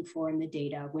you looking for in the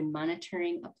data when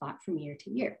monitoring a plot from year to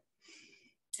year?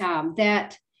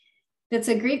 That's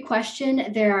a great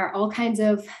question. There are all kinds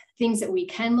of things that we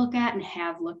can look at and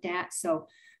have looked at. So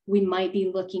we might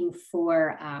be looking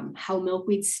for how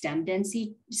milkweed stem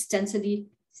density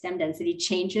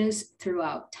changes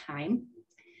throughout time,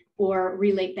 or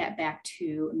relate that back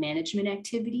to management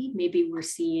activity. Maybe we're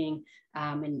seeing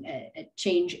a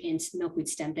change in milkweed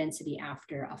stem density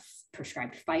after a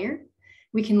prescribed fire.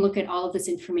 We can look at all of this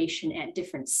information at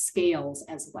different scales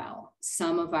as well.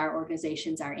 Some of our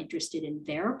organizations are interested in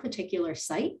their particular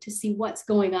site to see what's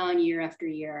going on year after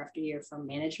year after year from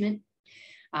management.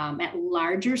 At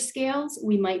larger scales,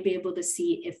 we might be able to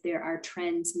see if there are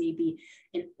trends, maybe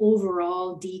an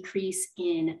overall decrease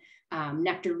in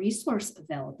nectar resource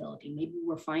availability. Maybe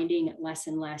we're finding less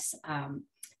and less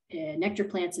nectar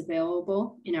plants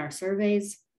available in our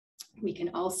surveys. We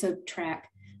can also track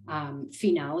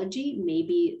phenology.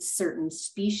 Maybe certain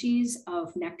species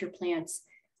of nectar plants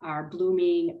are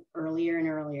blooming earlier and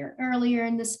earlier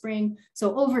in the spring.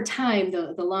 So over time,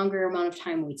 the longer amount of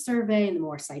time we survey and the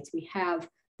more sites we have,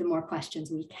 the more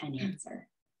questions we can answer.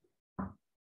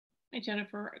 Hi,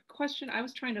 Jennifer. A question. I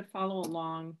was trying to follow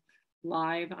along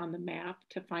live on the map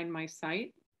to find my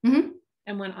site. Mm-hmm.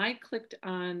 And when I clicked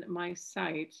on my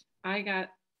site, I got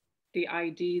the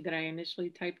ID that I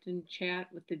initially typed in chat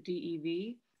with the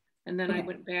DEV. And then I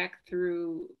went back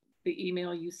through the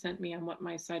email you sent me on what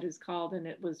my site is called, and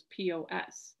it was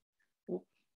POS.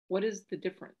 What is the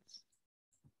difference?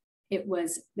 It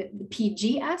was the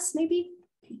PGS, maybe?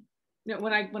 No,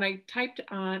 when I typed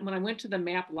on, when I went to the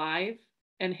map live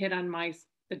and hit on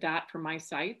the dot for my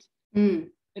site,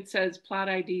 it says plot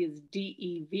ID is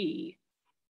DEV.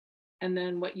 And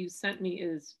then what you sent me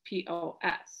is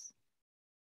POS.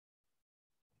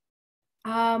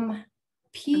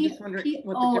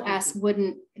 POS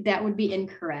wouldn't, that would be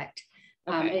incorrect.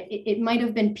 Okay. It might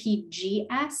have been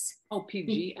PGS. Oh,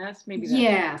 PGS, maybe.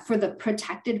 Yeah, for the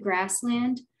protected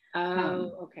grassland.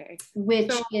 Oh, okay.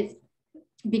 Which is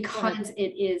because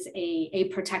it is a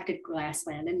protected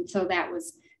grassland. And so that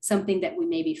was something that we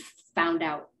maybe found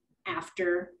out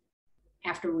after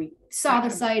we saw the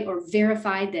site or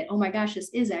verified that, oh my gosh, this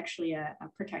is actually a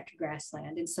protected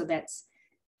grassland. And so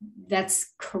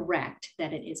that's correct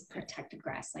that it is protected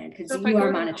grassland, because you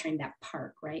are monitoring that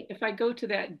park, right? If I go to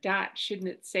that dot, shouldn't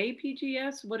it say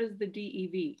PGS? What is the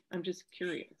DEV? I'm just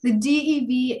curious. The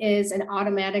DEV is an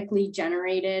automatically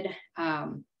generated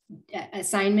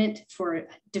assignment for a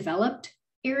developed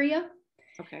area.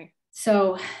 Okay.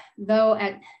 So though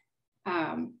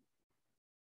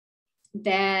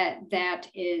that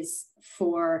is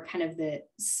for kind of the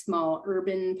small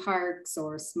urban parks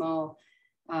or small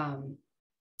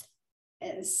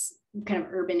as kind of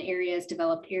urban areas,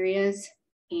 developed areas.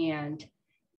 And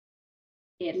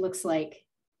it looks like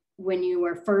when you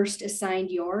were first assigned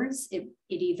yours, it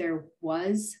either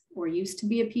was or used to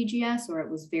be a PGS, or it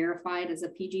was verified as a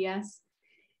PGS.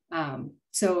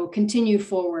 So continue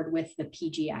forward with the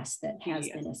PGS that has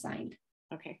been assigned.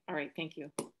 Okay, all right, thank you.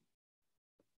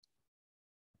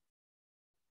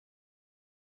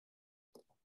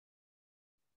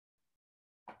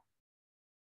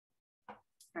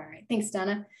 All right, thanks,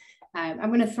 Donna. I'm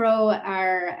going to throw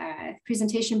our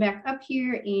presentation back up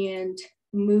here and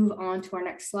move on to our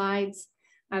next slides.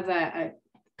 I have a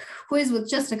quiz with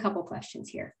just a couple questions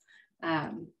here.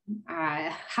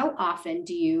 How often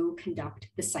do you conduct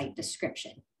the site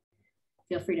description?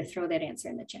 Feel free to throw that answer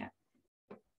in the chat.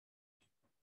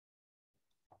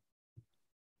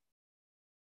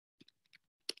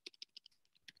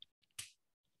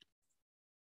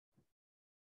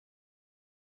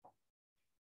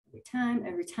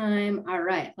 Every time. All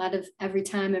right, a lot of every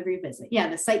time, every visit. Yeah,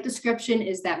 the site description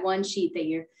is that one sheet that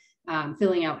you're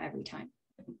filling out every time.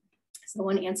 So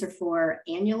one answer for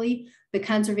annually. The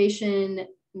conservation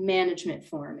management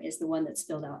form is the one that's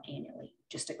filled out annually.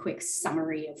 Just a quick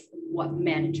summary of what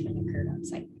management occurred on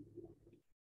site.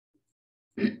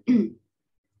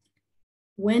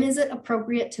 When is it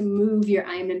appropriate to move your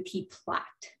IMMP plot?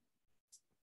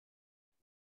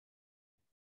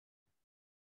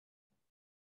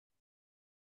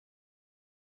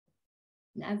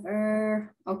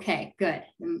 Never. Okay, good.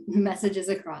 The message is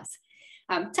across.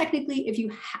 Technically, if you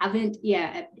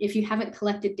haven't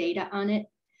collected data on it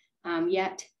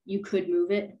yet, you could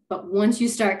move it. But once you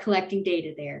start collecting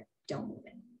data there, don't move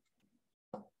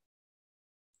it.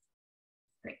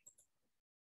 Great.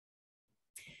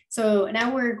 So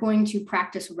now we're going to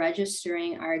practice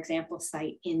registering our example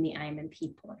site in the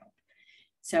IMMP portal.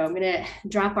 So I'm going to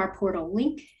drop our portal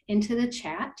link into the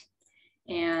chat,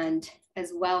 and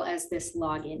as well as this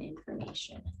login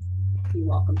information. You're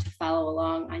welcome to follow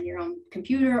along on your own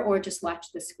computer or just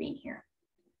watch the screen here.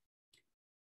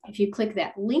 If you click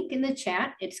that link in the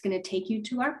chat, it's going to take you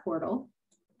to our portal.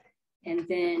 And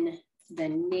then the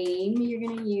name you're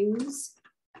going to use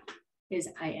is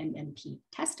IMMP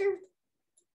tester.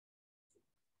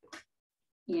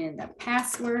 And the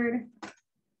password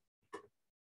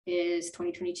is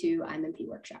 2022 IMMP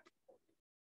workshop.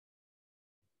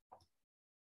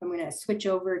 I'm going to switch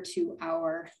over to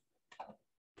our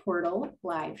portal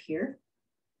live here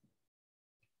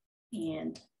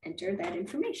and enter that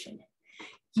information.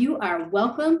 You are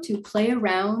welcome to play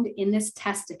around in this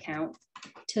test account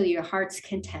till your heart's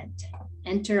content.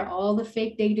 Enter all the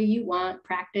fake data you want,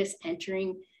 practice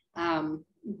entering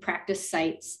practice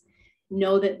sites.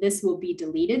 Know that this will be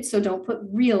deleted, so don't put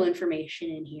real information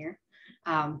in here,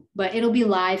 but it'll be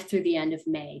live through the end of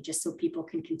May, just so people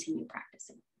can continue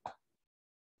practicing.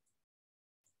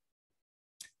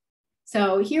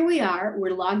 So here we are,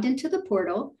 we're logged into the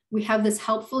portal. We have this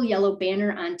helpful yellow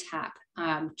banner on top.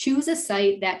 Choose a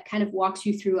site that kind of walks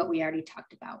you through what we already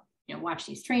talked about. You know, watch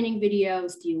these training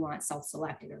videos. Do you want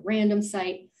self-selected or random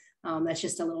site? That's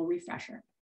just a little refresher.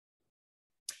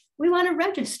 We want to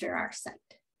register our site.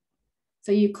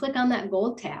 So you click on that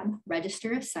gold tab,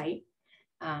 register a site.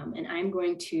 And I'm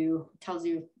going to tell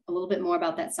you a little bit more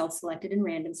about that self-selected and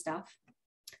random stuff.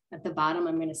 At the bottom,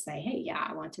 I'm going to say, hey, yeah,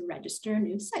 I want to register a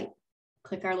new site.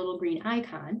 Click our little green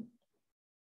icon.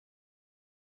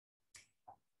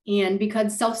 And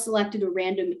because self-selected or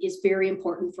random is very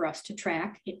important for us to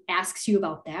track, it asks you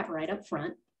about that right up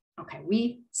front. Okay,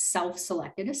 we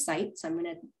self-selected a site. So I'm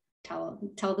going to tell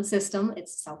the system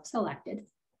it's self-selected.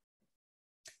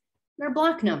 And our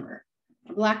block number.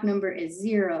 Our block number is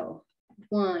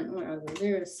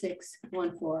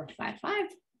 0.061455.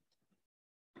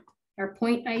 Our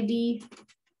point ID,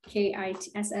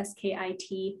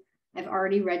 SSKIT. I've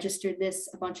already registered this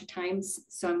a bunch of times,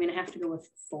 so I'm going to have to go with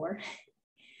 4.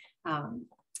 But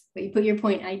you put your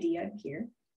point ID up here.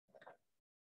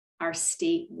 Our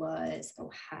state was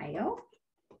Ohio.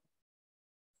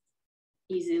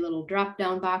 Easy little drop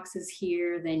down boxes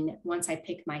here. Then once I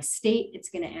pick my state, it's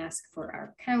going to ask for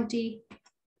our county.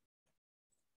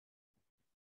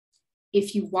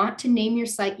 If you want to name your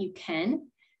site, you can.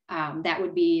 That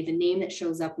would be the name that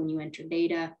shows up when you enter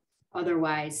data.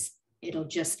 Otherwise, it'll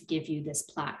just give you this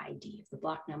plot ID, the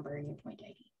block number and your point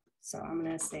ID. So I'm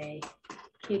going to say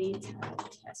Kitty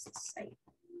test site.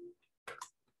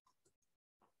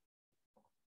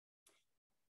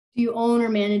 Do you own or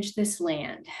manage this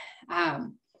land?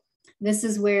 This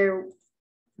is where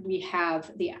we have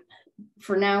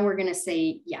for now, we're going to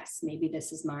say, yes, maybe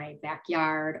this is my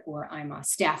backyard, or I'm a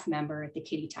staff member at the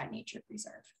Kitty Todd Nature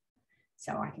Preserve.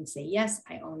 So I can say, yes,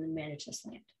 I own and manage this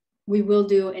land. We will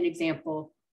do an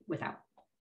example without.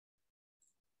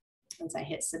 Once I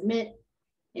hit submit,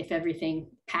 if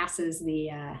everything passes the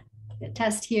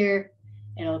test here,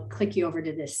 it'll click you over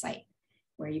to this site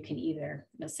where you can either,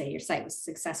 let's say your site was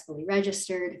successfully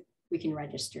registered, we can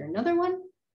register another one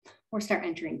or start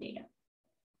entering data.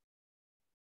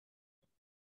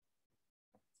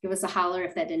 Give us a holler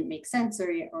if that didn't make sense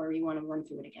or you want to run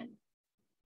through it again.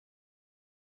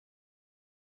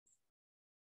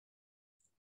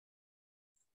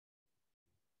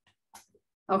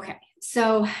 Okay,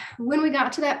 so when we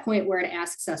got to that point where it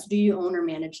asks us, do you own or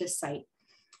manage this site?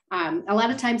 A lot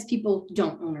of times people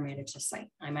don't own or manage the site.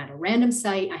 I'm at a random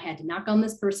site. I had to knock on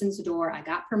this person's door. I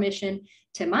got permission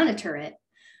to monitor it.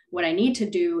 What I need to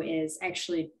do is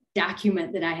actually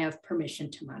document that I have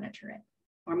permission to monitor it.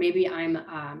 Or maybe I'm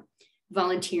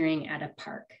volunteering at a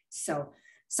park. So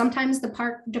sometimes the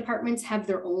park departments have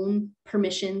their own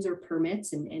permissions or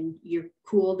permits, and you're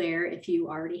cool there if you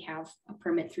already have a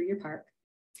permit through your park.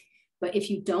 But if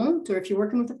you don't, or if you're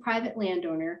working with a private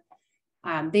landowner,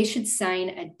 they should sign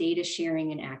a data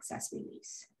sharing and access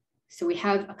release. So we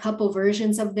have a couple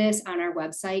versions of this on our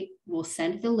website. We'll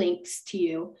send the links to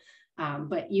you,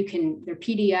 but they're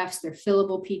PDFs, they're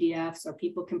fillable PDFs, or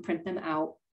people can print them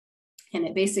out. And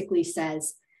it basically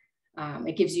says,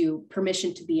 it gives you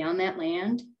permission to be on that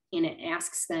land, and it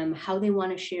asks them how they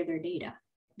want to share their data,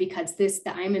 because the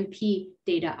IMMP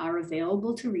data are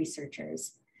available to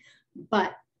researchers,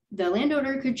 but the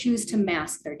landowner could choose to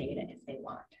mask their data if they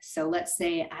want. So let's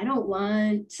say, I don't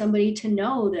want somebody to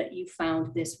know that you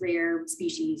found this rare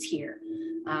species here.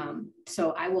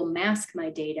 So I will mask my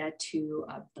data to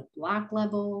the block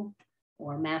level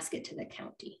or mask it to the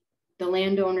county. The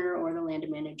landowner or the land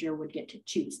manager would get to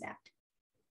choose that.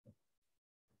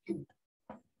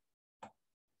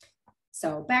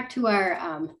 So back to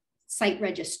our site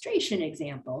registration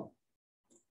example.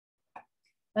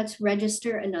 Let's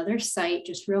register another site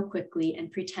just real quickly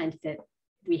and pretend that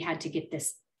we had to get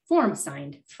this form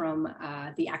signed from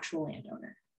the actual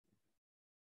landowner.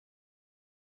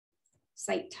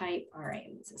 Site type, all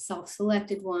right, it's a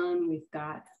self-selected one. We've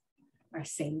got our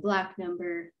same block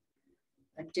number,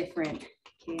 a different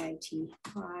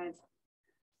KIT5,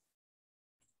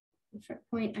 different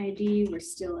point ID. We're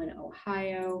still in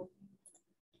Ohio,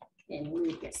 in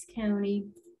Lucas County.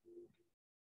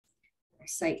 Our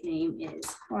site name is,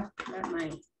 oh, not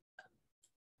mine.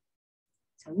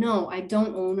 So no, I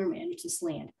don't own or manage this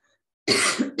land.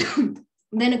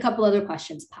 Then a couple other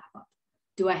questions pop up.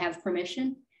 Do I have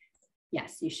permission?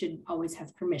 Yes, you should always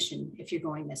have permission if you're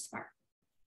going this far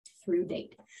through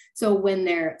date. So when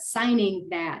they're signing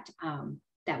that,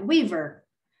 that waiver,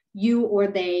 you or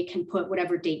they can put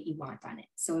whatever date you want on it.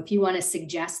 So if you want to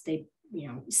suggest they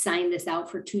sign this out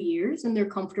for 2 years and they're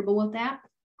comfortable with that,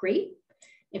 great.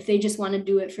 If they just want to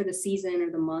do it for the season or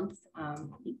the month,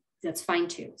 that's fine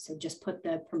too. So just put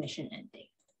the permission end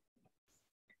date.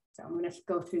 So I'm going to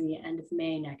go through the end of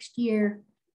May next year.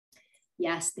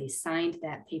 Yes, they signed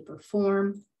that paper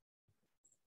form.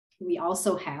 We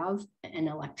also have an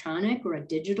electronic or a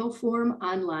digital form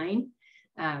online.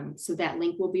 So that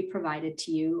link will be provided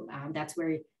to you. That's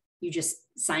where you just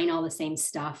sign all the same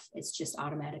stuff. It's just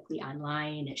automatically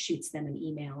online. It shoots them an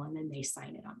email and then they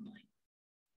sign it online.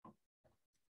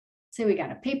 So we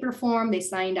got a paper form. They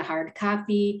signed a hard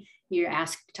copy. You're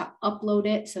asked to upload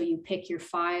it. So you pick your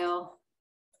file.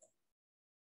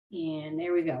 And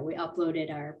there we go. We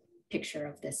uploaded our picture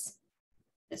of this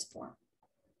form.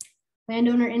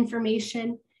 Landowner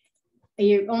information.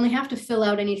 You only have to fill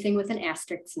out anything with an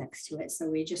asterisk next to it. So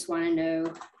we just want to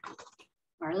know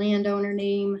our landowner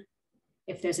name.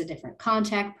 If there's a different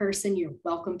contact person, you're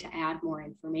welcome to add more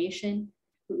information.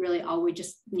 But really all we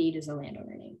just need is a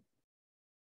landowner name.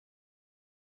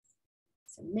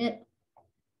 Submit.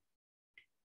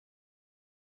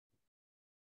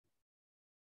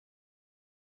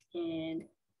 And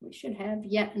we should have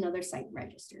yet another site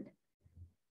registered.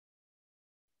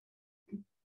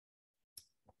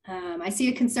 I see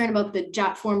a concern about the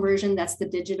jot form version. That's the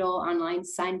digital online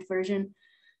signed version.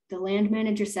 The land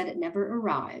manager said it never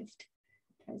arrived.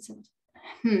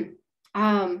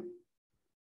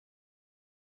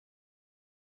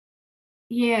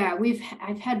 Yeah,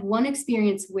 I've had one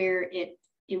experience where it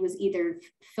was either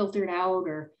filtered out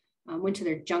or went to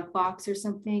their junk box or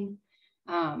something.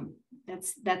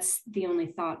 That's the only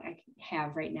thought I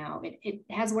have right now. It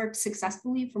has worked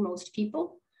successfully for most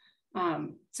people.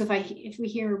 So if we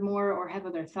hear more or have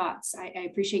other thoughts, I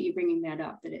appreciate you bringing that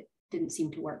up, that it didn't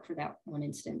seem to work for that one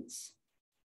instance.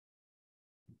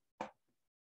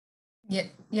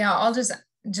 Yeah, I'll just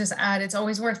add, it's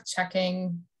always worth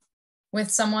checking with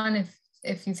someone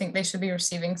if you think they should be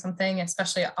receiving something,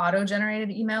 especially an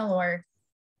auto-generated email, or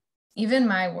even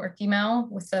my work email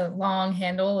with the long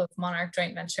handle of Monarch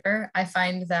Joint Venture. I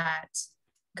find that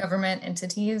government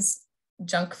entities'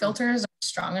 junk filters are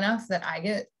strong enough that I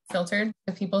get filtered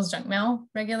to people's junk mail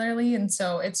regularly. And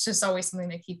so it's just always something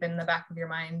to keep in the back of your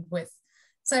mind with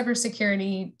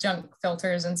cybersecurity. Junk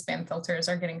filters and spam filters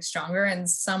are getting stronger and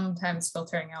sometimes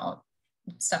filtering out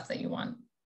stuff that you want.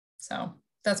 So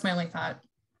that's my only thought.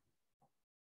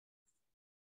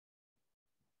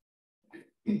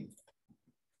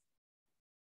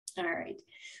 All right,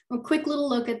 well, quick little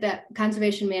look at that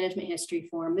conservation management history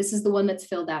form. This is the one that's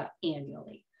filled out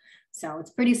annually. So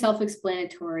it's pretty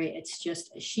self-explanatory. It's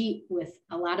just a sheet with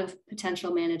a lot of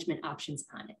potential management options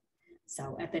on it.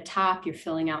 So at the top, you're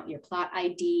filling out your plot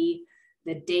ID,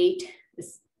 the date.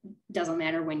 This doesn't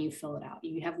matter when you fill it out.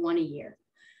 You have one a year.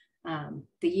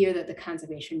 The year that the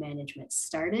conservation management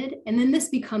started. And then this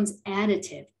becomes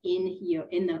additive in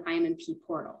the IMMP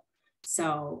portal.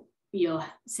 So you'll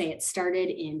say it started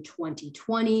in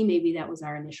 2020. Maybe that was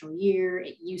our initial year.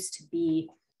 It used to be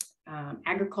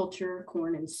agriculture,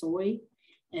 corn and soy.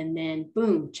 And then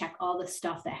boom, check all the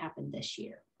stuff that happened this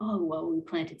year. Oh, well, we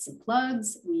planted some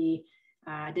plugs. We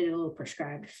did a little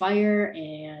prescribed fire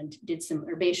and did some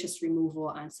herbaceous removal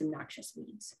on some noxious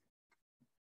weeds.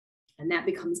 And that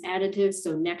becomes additive.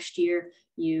 So next year,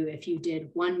 if you did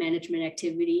one management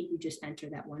activity, you just enter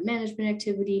that one management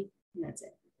activity and that's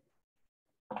it.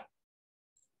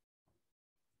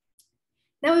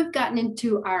 Now we've gotten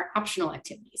into our optional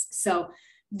activities. So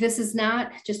this is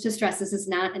not, just to stress, this is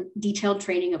not a detailed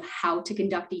training of how to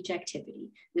conduct each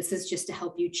activity. This is just to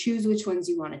help you choose which ones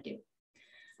you want to do.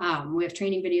 We have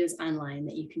training videos online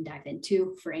that you can dive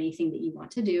into for anything that you want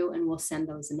to do, and we'll send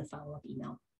those in the follow-up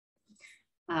email.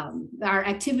 Our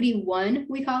activity 1,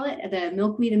 we call it, the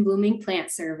milkweed and blooming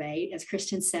plant survey, as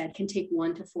Christian said, can take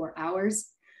 1 to 4 hours.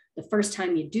 The first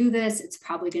time you do this, it's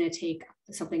probably going to take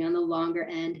something on the longer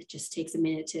end. It just takes a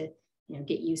minute to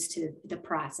get used to the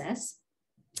process.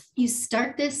 You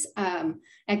start this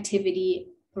activity,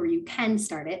 or you can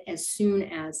start it as soon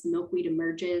as milkweed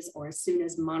emerges or as soon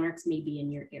as monarchs may be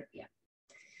in your area.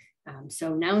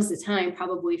 So now's the time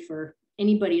probably for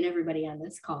anybody and everybody on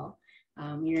this call.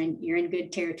 You're in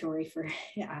good territory for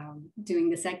doing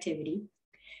this activity,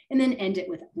 and then end it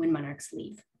with when monarchs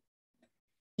leave.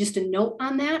 Just a note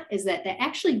on that is that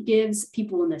actually gives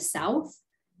people in the South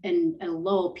a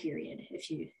lull period,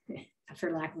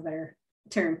 for lack of a better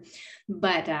term.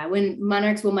 But when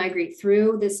monarchs will migrate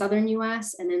through the southern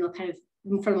US, and then they'll kind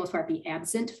of, for the most part, be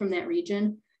absent from that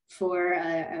region for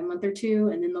a month or two,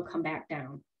 and then they'll come back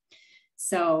down.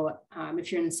 So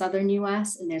if you're in the southern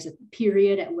US and there's a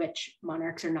period at which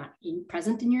monarchs are not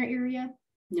present in your area,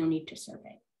 no need to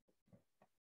survey.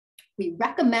 We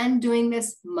recommend doing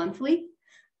this monthly,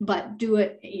 but do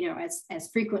it as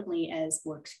frequently as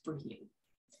works for you.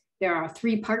 There are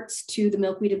 3 parts to the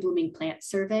milkweed and blooming plant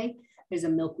survey. There's a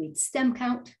milkweed stem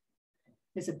count.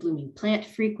 There's a blooming plant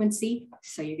frequency.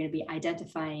 So you're going to be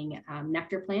identifying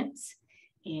nectar plants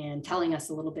and telling us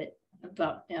a little bit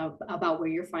about where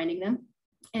you're finding them.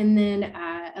 And then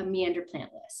a meander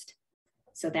plant list.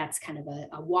 So that's kind of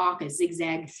a walk, a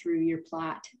zigzag through your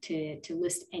plot to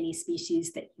list any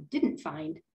species that you didn't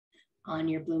find on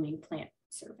your blooming plant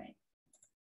survey.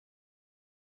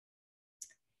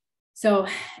 So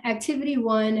activity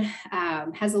 1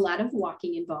 has a lot of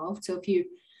walking involved. So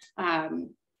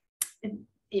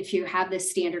if you have this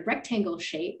standard rectangle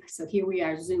shape, so here we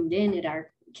are zoomed in at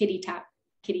our Kitty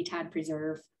Todd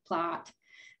Preserve plot.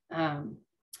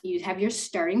 You have your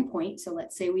starting point. So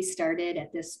let's say we started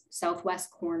at this southwest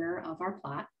corner of our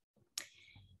plot.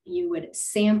 You would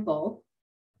sample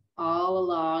all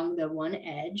along the one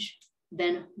edge,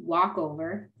 then walk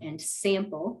over and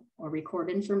sample or record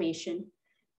information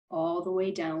all the way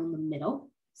down the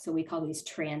middle. So we call these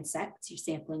transects. You're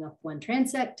sampling up one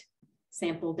transect,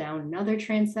 sample down another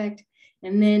transect,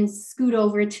 and then scoot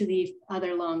over to the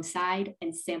other long side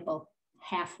and sample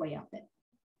halfway up it.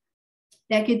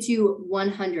 That gets you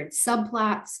 100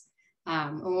 subplots. I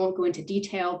won't go into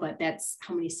detail, but that's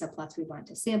how many subplots we want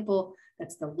to sample.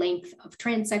 That's the length of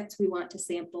transects we want to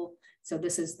sample. So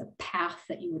this is the path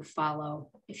that you would follow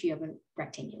if you have a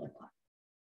rectangular plot.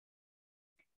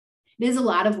 It is a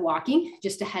lot of walking.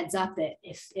 Just a heads up that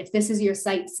if this is your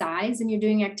site size and you're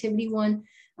doing activity 1,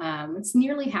 it's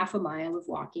nearly half a mile of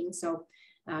walking. So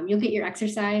you'll get your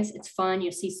exercise. It's fun.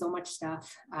 You'll see so much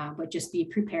stuff, but just be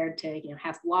prepared to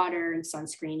have water and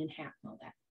sunscreen and hat and all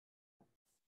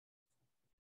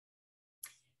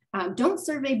that. Don't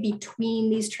survey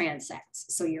between these transects.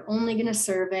 So you're only going to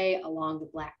survey along the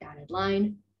black dotted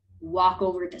line, walk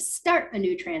over to start a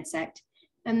new transect,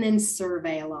 and then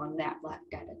survey along that black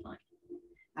dotted line.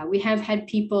 We have had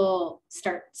people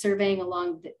start surveying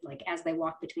along as they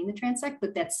walk between the transect,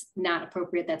 but that's not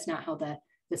appropriate. That's not how the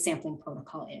sampling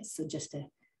protocol is. So just to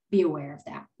be aware of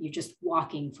that. You're just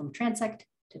walking from transect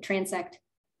to transect,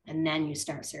 and then you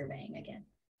start surveying again.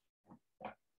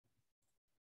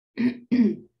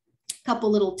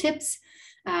 Couple little tips.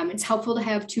 It's helpful to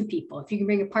have 2 people. If you can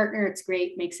bring a partner, it's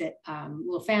great, makes it a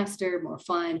little faster, more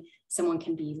fun. Someone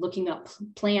can be looking up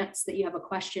plants that you have a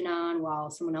question on while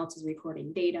someone else is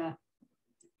recording data.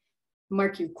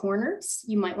 Mark your corners.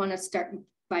 You might want to start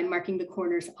by marking the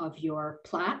corners of your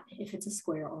plot, if it's a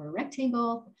square or a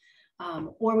rectangle.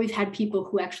 Or we've had people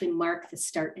who actually mark the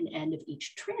start and end of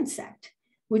each transect,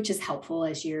 which is helpful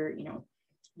as you're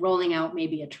rolling out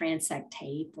maybe a transect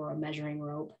tape or a measuring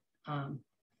rope.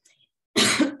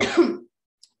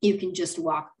 You can just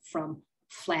walk from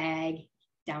flag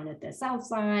down at the south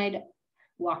side,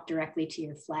 walk directly to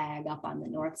your flag up on the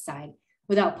north side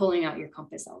without pulling out your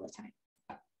compass all the time.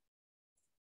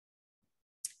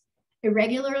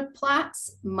 Irregular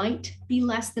plots might be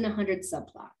less than 100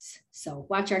 subplots. So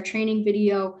watch our training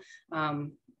video.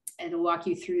 It'll walk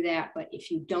you through that. But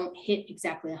if you don't hit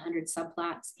exactly 100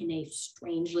 subplots in a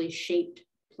strangely shaped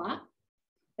plot,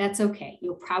 that's okay.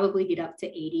 You'll probably get up to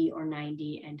 80 or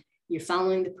 90 and you're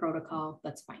following the protocol,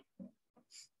 that's fine.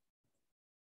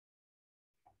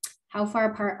 How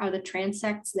far apart are the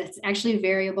transects? That's actually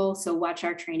variable. So watch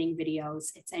our training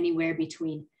videos. It's anywhere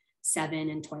between 7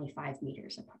 and 25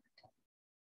 meters apart.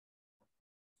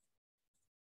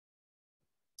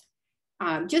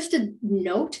 Just a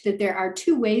note that there are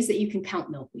 2 ways that you can count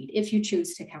milkweed if you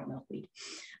choose to count milkweed.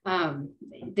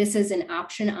 This is an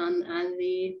option on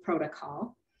the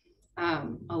protocol.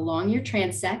 Along your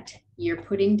transect, you're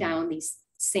putting down these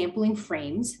sampling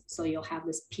frames. So you'll have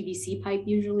this PVC pipe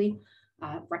usually,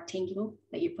 rectangular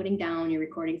that you're putting down, you're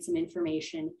recording some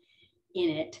information in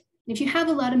it. And if you have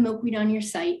a lot of milkweed on your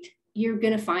site, you're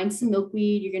gonna find some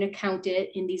milkweed, you're gonna count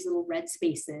it in these little red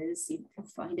spaces. You can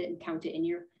find it and count it in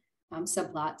your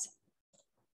subplots.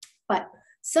 But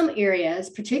some areas,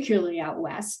 particularly out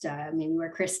west,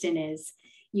 where Kristen is,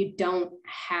 you don't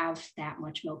have that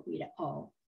much milkweed at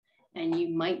all. And you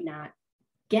might not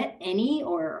get any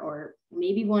or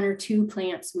maybe 1 or 2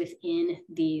 plants within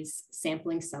these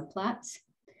sampling subplots.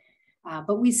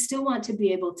 But we still want to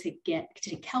be able to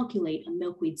calculate a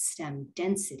milkweed stem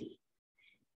density.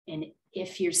 And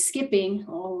if you're skipping,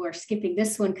 we're skipping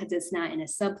this one because it's not in a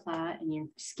subplot, and you're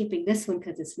skipping this one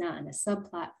because it's not in a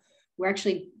subplot, we're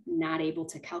actually not able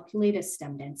to calculate a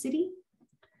stem density.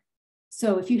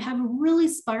 So if you have a really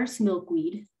sparse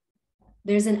milkweed,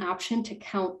 there's an option to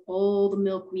count all the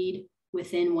milkweed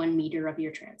within 1 meter of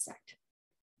your transect.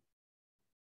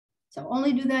 So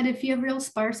only do that if you have real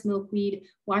sparse milkweed.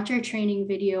 Watch our training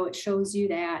video, it shows you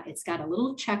that. It's got a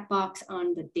little checkbox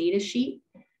on the data sheet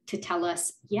to tell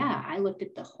us, yeah, I looked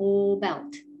at the whole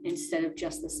belt instead of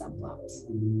just the subplots.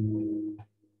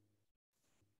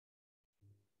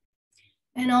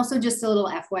 And also just a little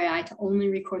FYI to only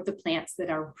record the plants that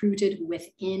are rooted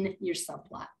within your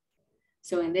subplot.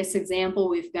 So in this example,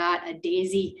 we've got a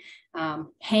daisy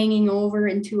hanging over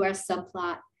into our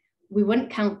subplot. We wouldn't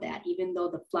count that, even though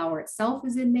the flower itself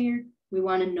is in there. We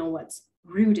want to know what's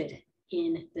rooted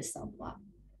in the subplot.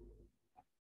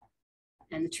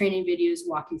 And the training videos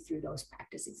walk you through those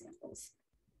practice examples.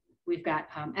 We've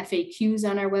got FAQs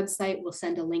on our website. We'll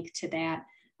send a link to that.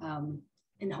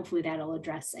 And hopefully that'll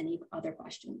address any other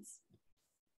questions.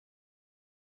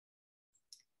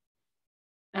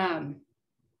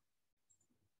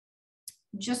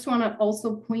 Just want to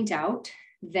also point out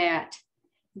that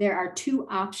there are two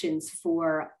options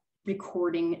for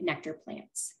recording nectar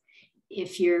plants.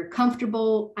 If you're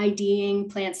comfortable IDing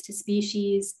plants to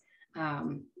species,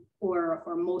 or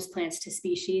most plants to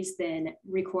species, then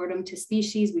record them to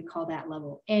species. We call that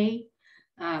level A.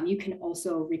 You can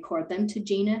also record them to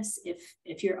genus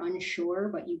if you're unsure,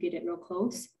 but you get it real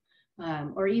close,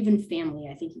 or even family.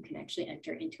 I think you can actually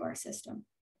enter into our system.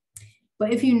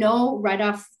 But if you know right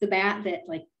off the bat that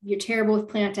like you're terrible with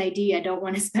plant ID, I don't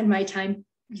want to spend my time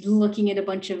looking at a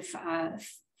bunch of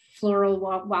floral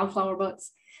wildflower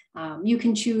books, you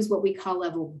can choose what we call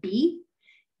level B.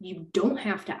 You don't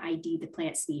have to ID the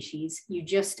plant species. You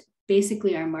just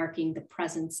basically are marking the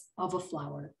presence of a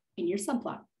flower in your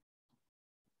subplot.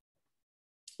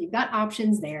 You've got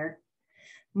options there,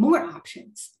 more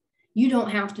options. You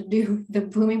don't have to do the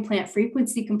blooming plant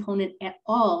frequency component at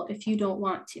all if you don't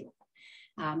want to.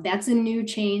 That's a new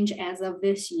change as of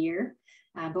this year,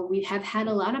 but we have had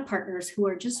a lot of partners who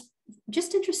are just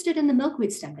interested in the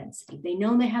milkweed stem density. They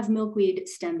know they have milkweed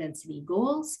stem density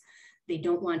goals. They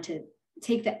don't want to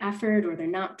take the effort, or they're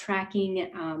not tracking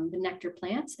the nectar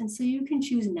plants. And so you can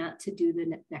choose not to do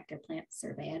the nectar plant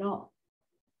survey at all.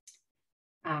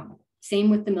 Same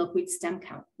with the milkweed stem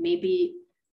count. Maybe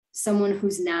someone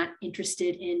who's not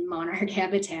interested in monarch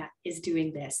habitat is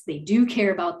doing this. They do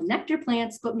care about the nectar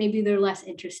plants, but maybe they're less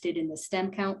interested in the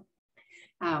stem count.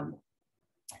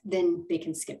 Then they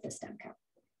can skip the stem count.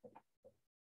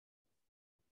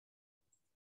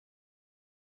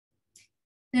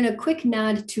 Then a quick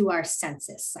nod to our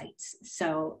census sites.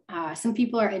 So some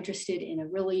people are interested in a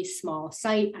really small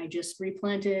site. I just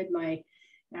replanted my,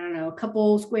 I don't know, a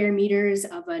couple square meters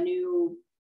of a new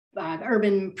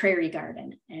urban prairie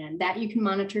garden, and that you can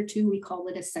monitor too. We call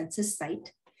it a census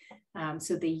site.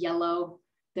 So the yellow,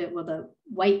 the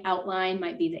white outline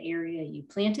might be the area you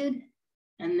planted,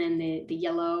 and then the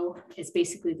yellow is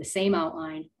basically the same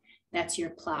outline. That's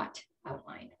your plot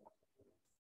outline.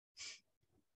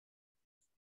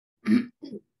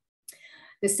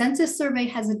 The census survey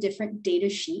has a different data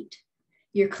sheet.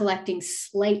 You're collecting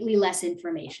slightly less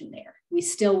information there. We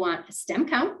still want a stem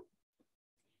count,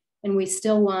 and we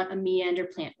still want a meander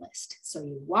plant list. So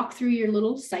you walk through your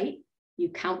little site, you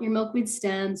count your milkweed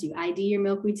stems, you ID your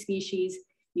milkweed species,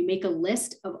 you make a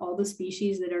list of all the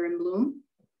species that are in bloom,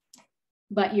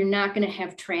 but you're not gonna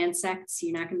have transects,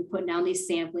 you're not gonna be putting down these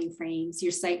sampling frames.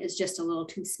 Your site is just a little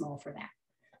too small for that.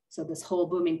 So this whole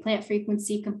blooming plant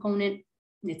frequency component,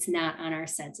 it's not on our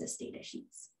census data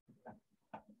sheets.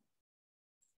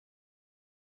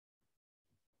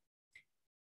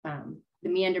 The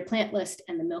meander plant list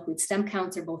and the milkweed stem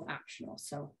counts are both optional.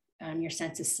 So on your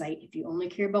census site, if you only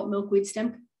care about milkweed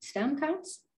stem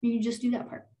counts, you just do that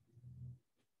part.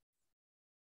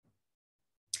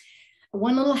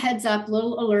 One little heads up,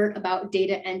 little alert about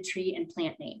data entry and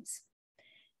plant names.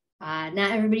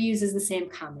 Not everybody uses the same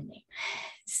common name.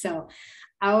 So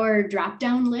our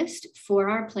drop-down list for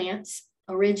our plants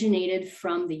originated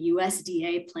from the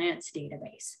USDA plants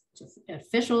database. It's an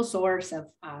official source of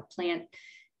plant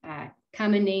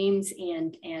common names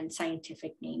and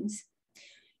scientific names.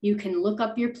 You can look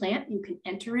up your plant, you can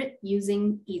enter it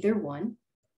using either one,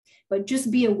 but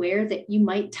just be aware that you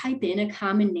might type in a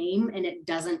common name and it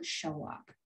doesn't show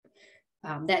up.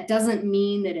 That doesn't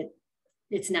mean that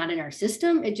it's not in our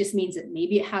system. It just means that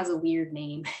maybe it has a weird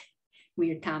name,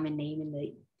 weird common name in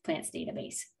the plants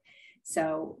database.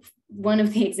 So one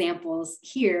of the examples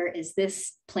here is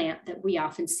this plant that we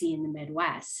often see in the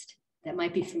Midwest that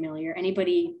might be familiar.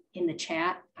 Anybody in the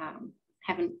chat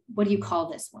what do you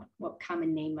call this one? What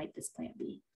common name might this plant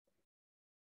be?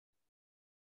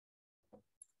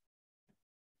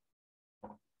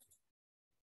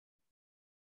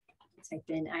 Type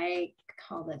in, I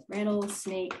call this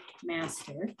rattlesnake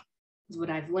master, is what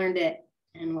I've learned it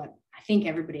and what I think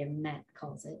everybody I've met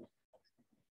calls it.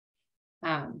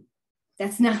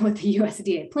 That's not what the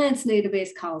USDA plants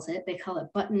database calls it. They call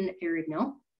it button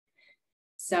erigno.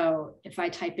 So if I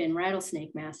type in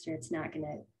rattlesnake master, it's not going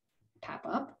to pop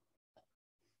up.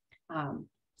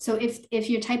 So if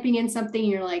you're typing in something,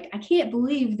 you're like, I can't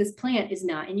believe this plant is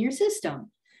not in your system,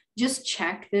 just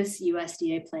check this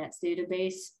USDA plants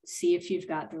database, see if you've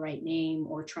got the right name,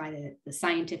 or try the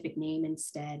scientific name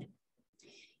instead.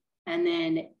 And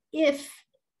then if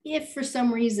for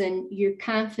some reason you're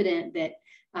confident that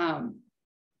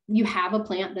you have a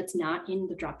plant that's not in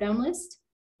the drop-down list,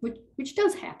 which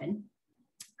does happen,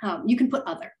 you can put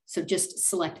other. So just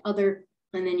select other,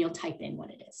 and then you'll type in what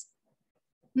it is.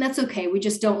 And that's okay. We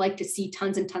just don't like to see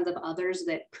tons and tons of others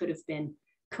that could have been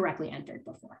correctly entered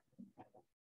before.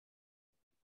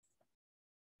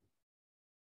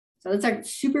 So that's our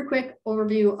super quick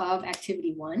overview of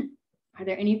activity 1. Are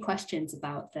there any questions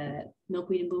about the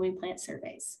milkweed and blooming plant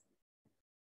surveys?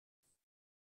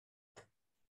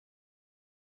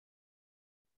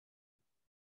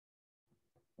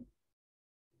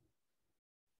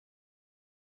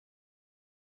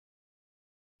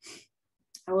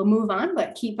 I will move on,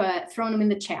 but keep throwing them in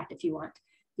the chat if you want,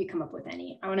 if you come up with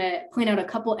any. I want to point out a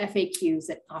couple FAQs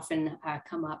that often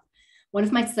come up. What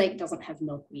if my site doesn't have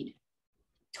milkweed?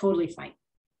 Totally fine.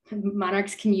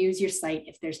 Monarchs can use your site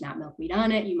if there's not milkweed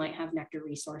on it. You might have nectar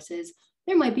resources.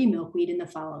 There might be milkweed in the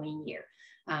following year.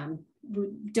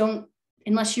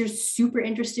 Unless you're super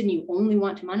interested and you only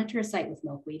want to monitor a site with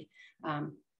milkweed,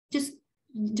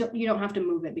 you don't have to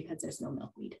move it because there's no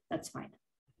milkweed. That's fine.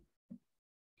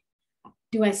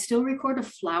 Do I still record a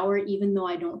flower even though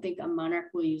I don't think a monarch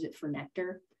will use it for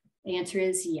nectar? The answer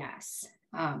is yes.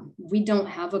 We don't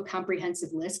have a comprehensive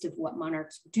list of what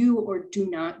monarchs do or do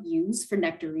not use for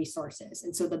nectar resources.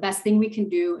 And so the best thing we can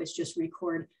do is just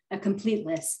record a complete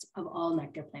list of all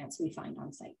nectar plants we find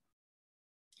on site.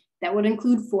 That would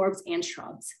include forbs and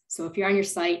shrubs. So if you're on your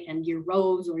site and your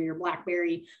rose or your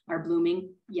blackberry are blooming,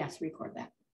 yes, record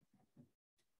that.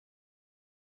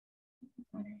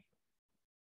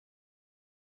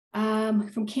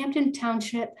 From Campton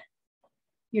Township,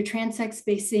 your transect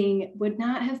spacing would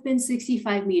not have been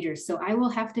 65 meters. So I will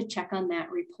have to check on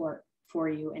that report for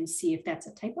you and see if that's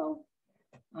a typo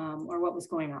or what was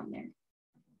going on there.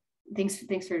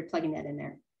 Thanks for plugging that in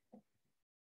there.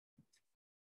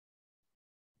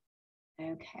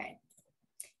 Okay.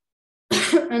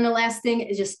 And the last thing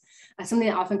is just something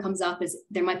that often comes up is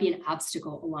there might be an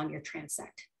obstacle along your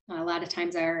transect. A lot of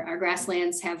times our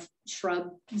grasslands have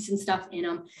shrubs and stuff in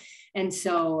them. And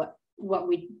so what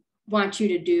we want you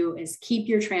to do is keep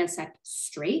your transect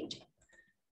straight.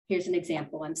 Here's an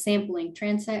example. I'm sampling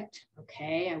transect.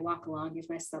 Okay, I walk along. Here's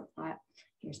my subplot.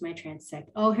 Here's my transect.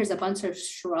 Oh, here's a bunch of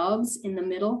shrubs in the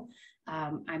middle.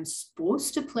 I'm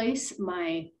supposed to place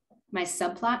my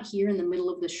subplot here in the middle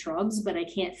of the shrubs, but I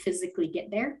can't physically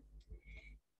get there.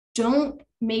 Don't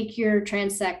make your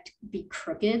transect be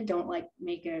crooked. Don't like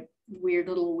make a weird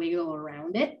little wiggle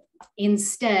around it.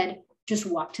 Instead, just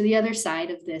walk to the other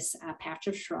side of this patch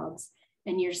of shrubs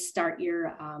and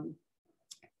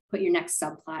put your next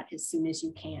subplot as soon as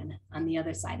you can on the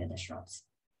other side of the shrubs.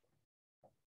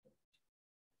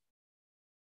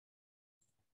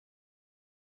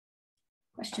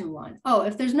 Question 1. Oh,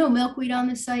 if there's no milkweed on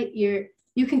the site, you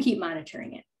can keep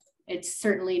monitoring it. It's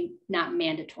certainly not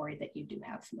mandatory that you do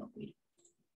have milkweed.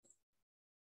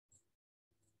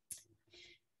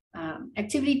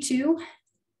 Activity 2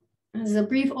 is a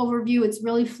brief overview. It's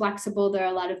really flexible. There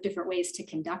are a lot of different ways to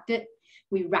conduct it.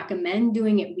 We recommend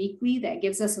doing it weekly. That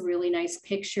gives us a really nice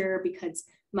picture because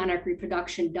monarch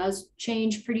reproduction does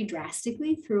change pretty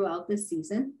drastically throughout the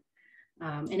season.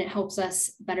 And it helps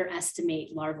us better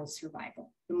estimate larval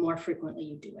survival the more frequently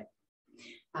you do it.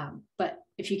 But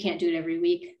if you can't do it every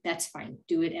week, that's fine.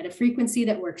 Do it at a frequency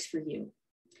that works for you.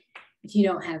 If you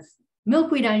don't have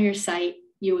milkweed on your site,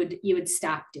 you would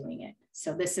stop doing it.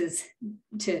 So this is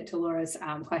to Laura's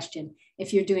question.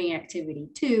 If you're doing activity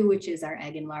 2, which is our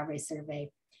egg and larvae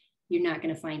survey, you're not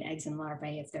going to find eggs and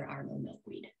larvae if there are no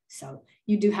milkweed. So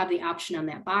you do have the option on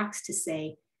that box to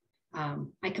say,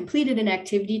 I completed an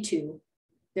activity 2.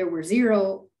 There were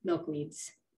 0 milkweeds.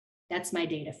 That's my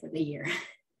data for the year.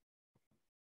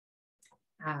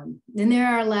 Then there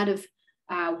are a lot of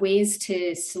ways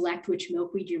to select which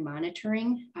milkweed you're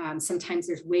monitoring. Sometimes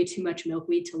there's way too much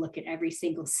milkweed to look at every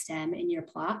single stem in your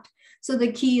plot. So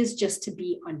the key is just to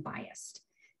be unbiased.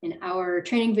 And our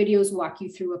training videos walk you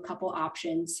through a couple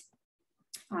options.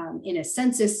 In a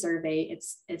census survey,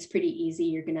 it's pretty easy.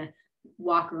 You're gonna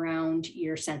walk around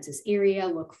your census area,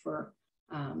 look for,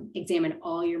 examine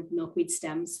all your milkweed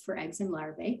stems for eggs and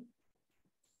larvae.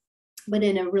 But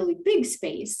in a really big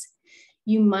space,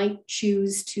 you might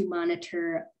choose to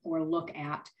monitor or look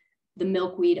at the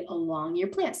milkweed along your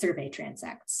plant survey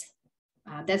transects.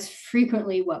 That's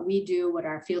frequently what we do, what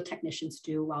our field technicians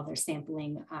do while they're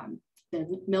sampling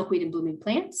the milkweed and blooming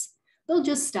plants. They'll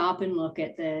just stop and look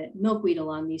at the milkweed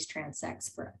along these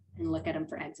transects and look at them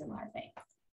for eggs and larvae.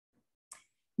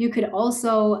 You could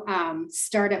also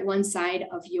start at one side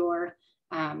of your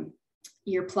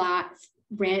plot,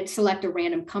 select a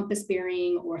random compass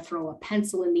bearing or throw a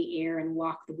pencil in the air and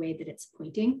walk the way that it's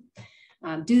pointing.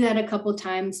 Do that a couple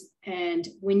times. And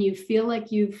when you feel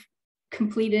like you've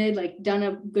completed, like done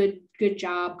a good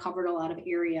job, covered a lot of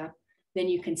area, then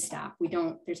you can stop.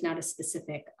 There's not a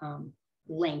specific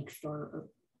length or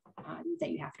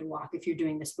that you have to walk if you're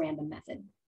doing this random method.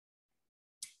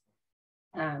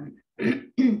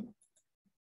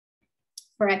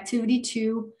 For activity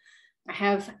 2, I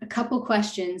have a couple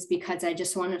questions because I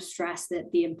just want to stress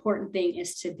that the important thing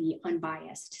is to be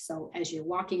unbiased. So as you're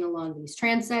walking along these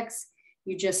transects,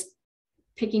 you're just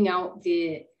picking out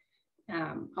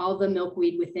all the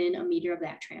milkweed within a meter of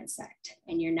that transect.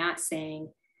 And you're not saying,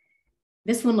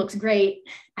 this one looks great.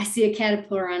 I see a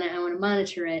caterpillar on it. I want to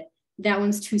monitor it. That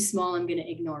one's too small. I'm going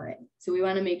to ignore it. So we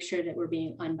want to make sure that we're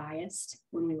being unbiased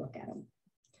when we look at them.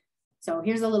 So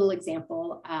here's a little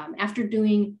example. After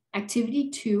doing activity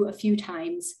 2 a few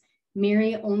times,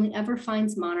 Mary only ever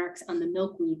finds monarchs on the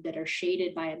milkweed that are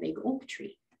shaded by a big oak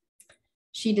tree.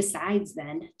 She decides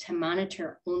then to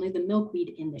monitor only the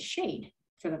milkweed in the shade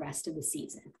for the rest of the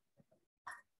season.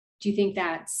 Do you think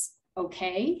that's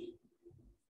okay,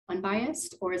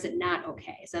 unbiased, or is it not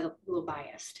okay? Is that a little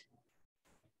biased?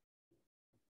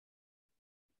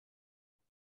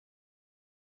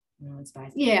 No, it's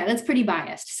biased. Yeah, that's pretty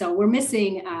biased. So we're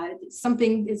missing,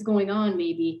 something is going on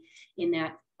maybe in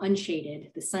that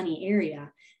unshaded, the sunny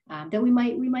area that we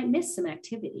might miss some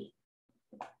activity.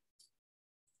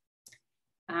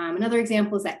 Another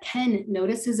example is that Ken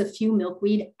notices a few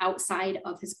milkweed outside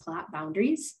of his plot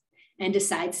boundaries and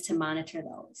decides to monitor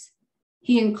those.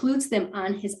 He includes them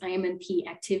on his IMMP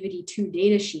activity 2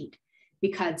 data sheet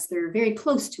because they're very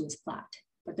close to his plot,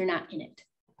 but they're not in it.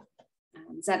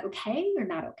 Is that okay or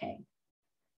not okay?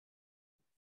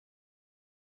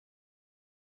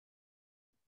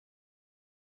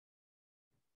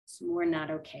 Some more not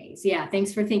okays. Yeah,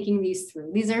 thanks for thinking these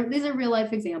through. These are real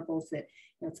life examples that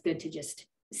it's good to just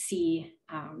see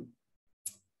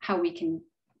how we can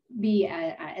be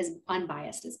as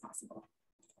unbiased as possible.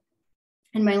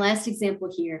 And my last example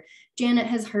here, Janet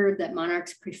has heard that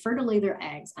monarchs prefer to lay their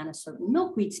eggs on a certain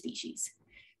milkweed species.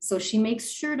 So she makes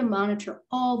sure to monitor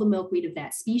all the milkweed of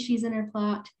that species in her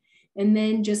plot, and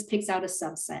then just picks out a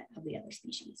subset of the other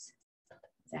species.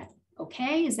 Is that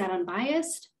okay? Is that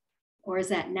unbiased? Or is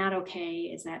that not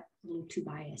okay? Is that a little too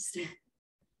biased?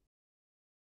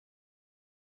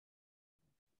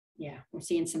 Yeah, we're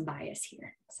seeing some bias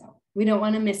here. So we don't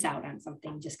want to miss out on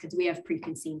something just because we have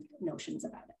preconceived notions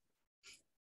about it.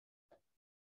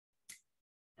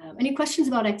 Any questions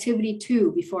about activity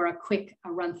 2 before a quick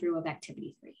run through of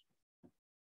activity 3?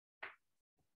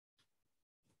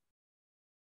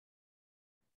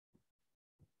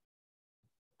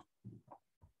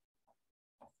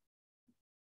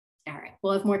 All right,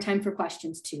 we'll have more time for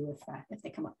questions too if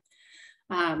they come up.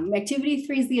 Activity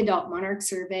 3 is the adult monarch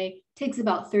survey. Takes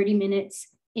about 30 minutes.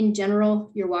 In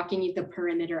general, you're walking the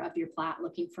perimeter of your plot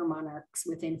looking for monarchs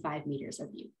within 5 meters of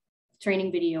you.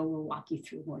 Training video will walk you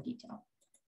through more detail.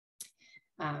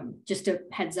 Just a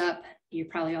heads up, you're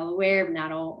probably all aware,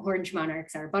 not all orange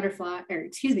monarchs are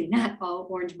not all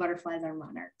orange butterflies are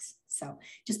monarchs. So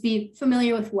just be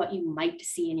familiar with what you might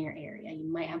see in your area.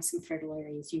 You might have some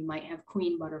fritillaries, you might have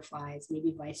queen butterflies,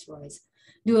 maybe viceroys.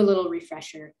 Do a little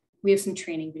refresher. We have some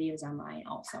training videos online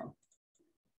also.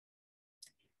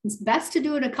 It's best to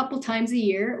do it a couple times a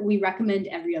year. We recommend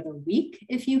every other week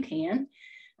if you can,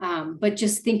 but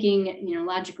just thinking,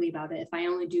 logically about it, if I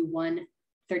only do one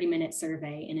 30-minute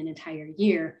survey in an entire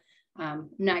year,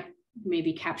 not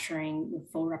maybe capturing the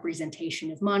full representation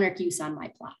of monarch use on my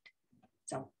plot.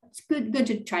 So it's good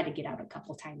to try to get out a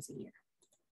couple times a year.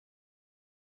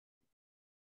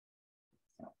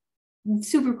 So,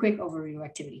 super quick overview of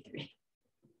activity 3.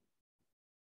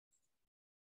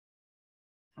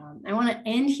 I want to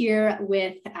end here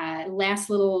with last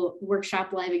little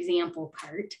workshop live example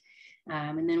part,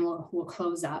 and then we'll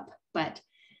close up. But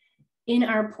in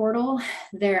our portal,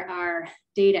 there are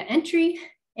data entry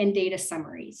and data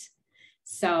summaries.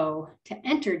 So to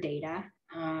enter data,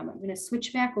 I'm going to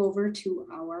switch back over to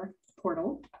our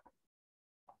portal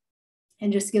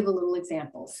and just give a little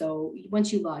example. So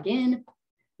once you log in,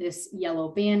 this yellow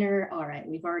banner, all right,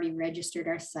 we've already registered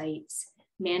our sites.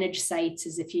 Manage sites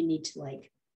is if you need to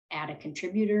add a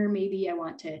contributor. Maybe I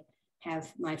want to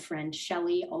have my friend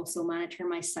Shelly also monitor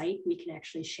my site. We can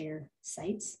actually share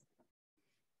sites.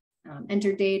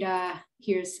 Enter data.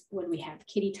 Here's what we have.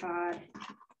 Kitty Todd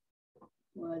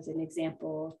was an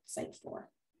example, site 4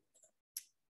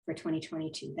 for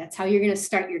 2022. That's how you're going to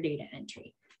start your data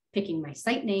entry. Picking my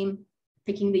site name,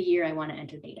 picking the year I want to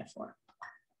enter data for.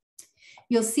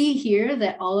 You'll see here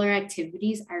that all our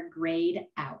activities are grayed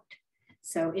out.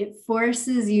 So it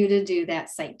forces you to do that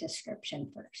site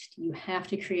description first. You have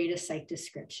to create a site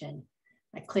description.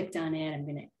 I clicked on it. I'm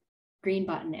going to green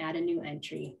button, add a new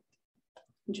entry.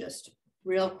 Just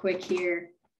real quick here,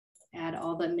 add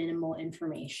all the minimal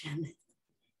information.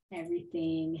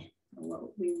 Everything,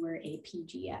 what we were a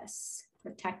PGS,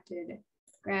 protected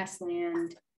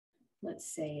grassland.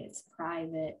 Let's say it's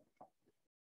private.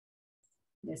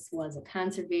 This was a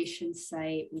conservation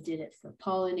site. We did it for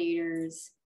pollinators.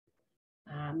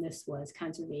 This was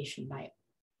conservation by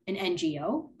an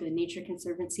NGO. The Nature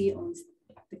Conservancy owns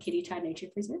the Kitty Todd Nature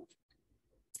Preserve.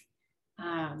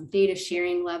 Data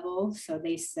sharing level. So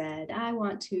they said, I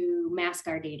want to mask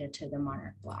our data to the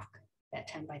monarch block, that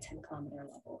 10 by 10 kilometer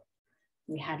level.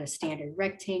 We had a standard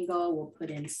rectangle. We'll put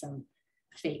in some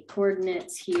fake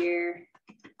coordinates here.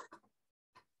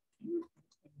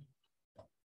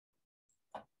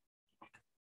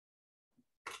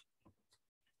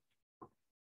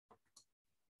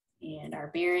 And our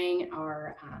bearing,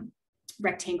 our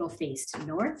rectangle faced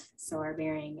north. So our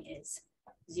bearing is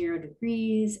 0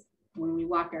 degrees. When we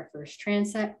walked our first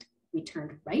transect, we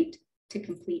turned right to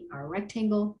complete our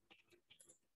rectangle.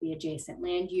 The adjacent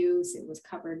land use, it was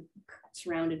covered,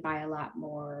 surrounded by a lot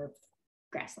more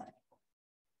grassland.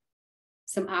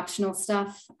 Some optional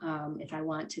stuff, if I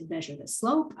want to measure the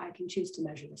slope, I can choose to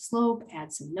measure the slope,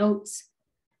 add some notes,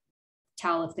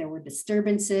 tell if there were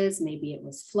disturbances, maybe it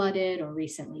was flooded or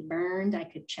recently burned. I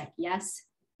could check yes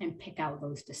and pick out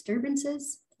those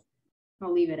disturbances.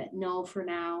 I'll leave it at no for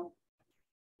now.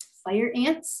 Fire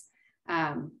ants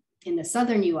in the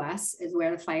southern US is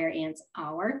where the fire ants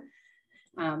are.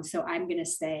 So I'm going to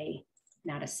say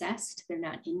not assessed. They're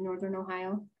not in northern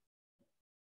Ohio.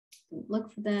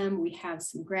 Look for them. We have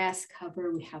some grass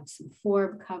cover. We have some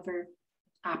forb cover.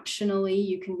 Optionally,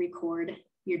 you can record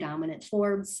your dominant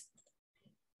forbs.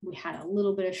 We had a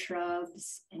little bit of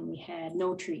shrubs and we had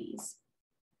no trees.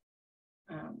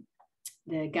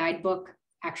 The guidebook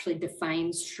actually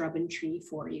defines shrub and tree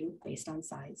for you based on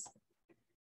size.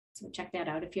 So check that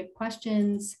out if you have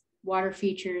questions. Water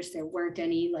features, there weren't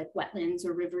any like wetlands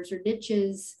or rivers or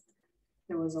ditches.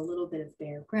 There was a little bit of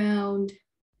bare ground.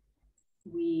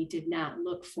 We did not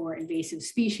look for invasive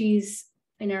species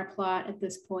in our plot at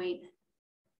this point.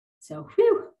 So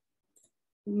whew,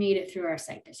 we made it through our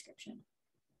site description.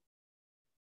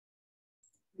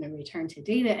 I'm going to return to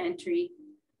data entry.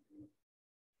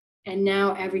 And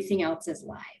now everything else is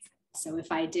live. So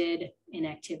if I did in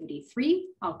activity 3,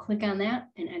 I'll click on that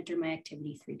and enter my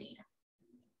activity 3 data.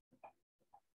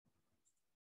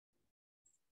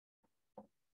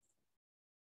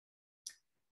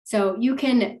 So you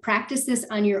can practice this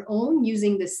on your own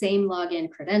using the same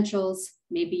login credentials.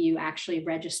 Maybe you actually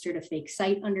registered a fake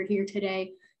site under here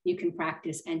today. You can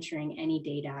practice entering any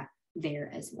data there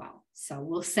as well. So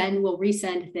we'll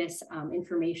resend this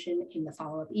information in the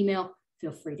follow-up email.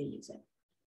 Feel free to use it.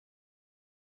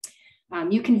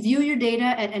 You can view your data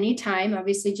at any time.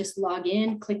 Obviously, just log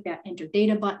in, click that enter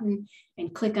data button,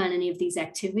 and click on any of these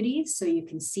activities so you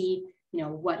can see,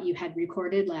 what you had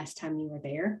recorded last time you were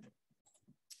there.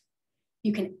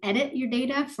 You can edit your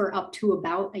data for up to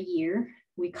about a year.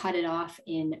 We cut it off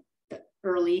in the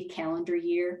early calendar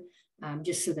year,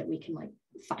 just so that we can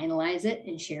finalize it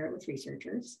and share it with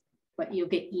researchers, but you'll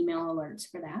get email alerts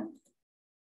for that.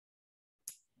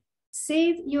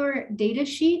 Save your data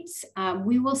sheets.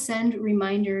 We will send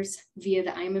reminders via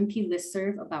the IMMP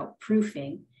listserv about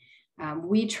proofing.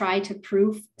 We try to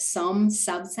proof some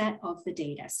subset of the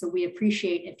data. So we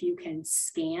appreciate if you can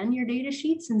scan your data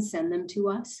sheets and send them to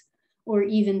us, or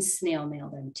even snail mail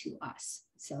them to us.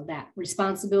 So that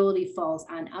responsibility falls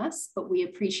on us, but we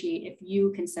appreciate if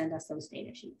you can send us those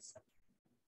data sheets.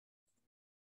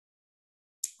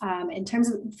 In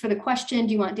terms of, for the question,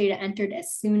 do you want data entered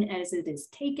as soon as it is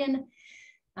taken?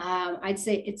 I'd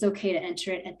say it's okay to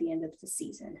enter it at the end of the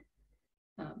season.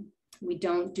 We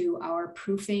don't do our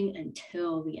proofing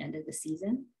until the end of the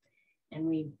season, and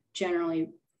we generally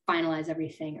finalize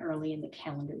everything early in the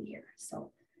calendar year.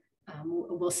 So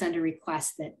we'll send a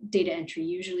request that data entry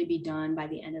usually be done by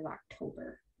the end of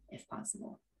October, if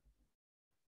possible.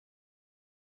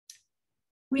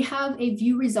 We have a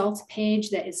view results page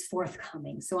that is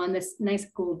forthcoming. So on this nice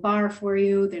gold bar for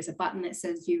you, there's a button that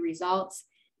says view results.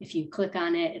 If you click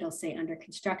on it, it'll say under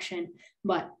construction.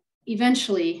 But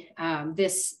eventually,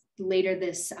 later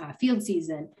this field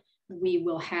season, we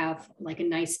will have like a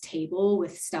nice table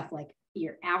with stuff like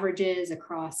your averages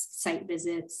across site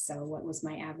visits. So what was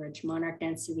my average monarch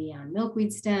density on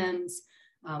milkweed stems?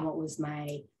 What was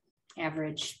my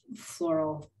average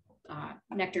floral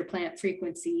nectar plant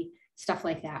frequency? Stuff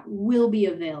like that will be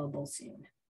available soon.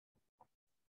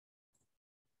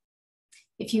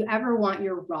 If you ever want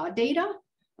your raw data,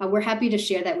 we're happy to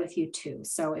share that with you too.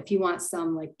 So if you want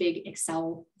some like big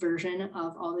Excel version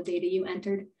of all the data you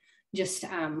entered, just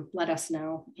let us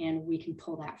know and we can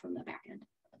pull that from the back end.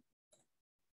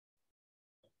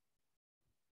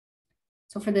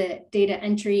 So for the data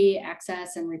entry,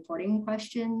 access, and reporting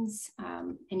questions,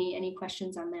 any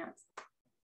questions on that?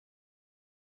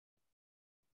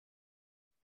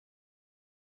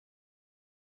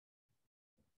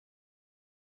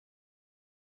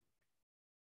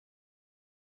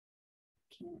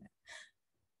 Canada.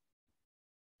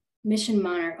 Mission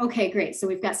Monarch. Okay, great. So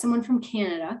we've got someone from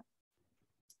Canada,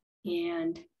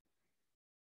 and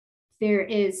there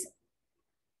is,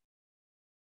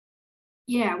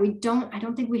 yeah, I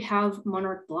don't think we have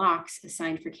Monarch blocks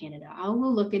assigned for Canada. I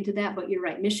will look into that, but you're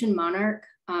right. Mission Monarch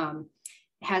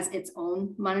has its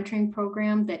own monitoring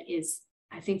program that is,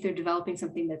 I think they're developing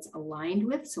something that's aligned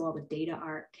with, so all the data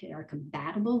are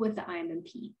compatible with the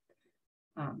IMMP.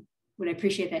 Would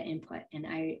appreciate that input, and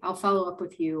I'll follow up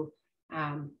with you.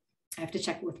 I have to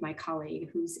check with my colleague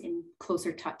who's in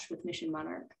closer touch with Mission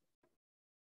Monarch.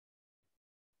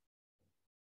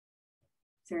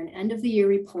 Is there an end of the year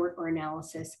report or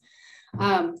analysis?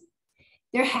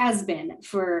 There has been,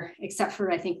 except for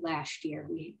I think last year,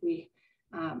 we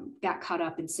got caught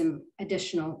up in some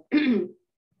additional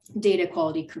data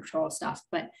quality control stuff,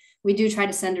 but we do try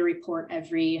to send a report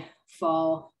every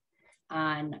fall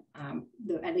on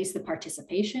at least the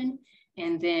participation,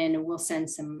 and then we'll send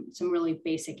some really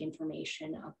basic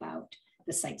information about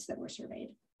the sites that were surveyed.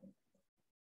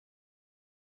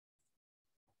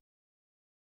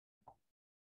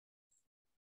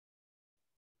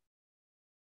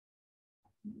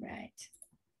 Right.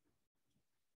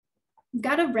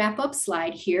 Got a wrap up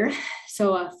slide here.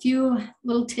 So a few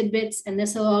little tidbits, and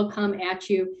this will all come at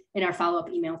you in our follow-up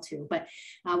email too. But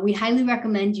we highly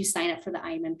recommend you sign up for the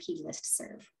IMMP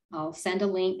listserv. I'll send a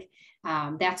link.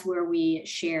 That's where we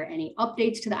share any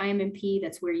updates to the IMMP.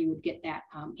 That's where you would get that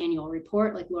annual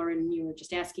report, like Lauren, you were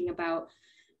just asking about.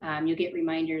 You'll get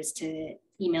reminders to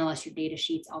email us your data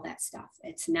sheets, all that stuff.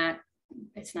 It's not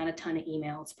a ton of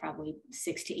emails, probably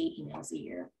 6 to 8 emails a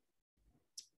year.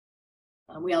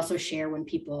 We also share when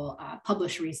people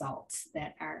publish results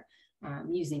that are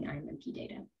using IMMP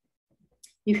data.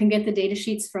 You can get the data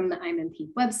sheets from the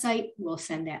IMMP website. We'll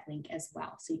send that link as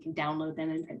well, so you can download them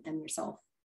and print them yourself.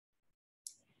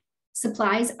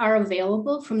 Supplies are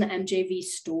available from the MJV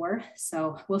store,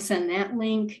 so we'll send that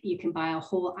link. You can buy a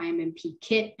whole IMMP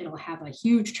kit. It'll have a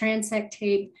huge transect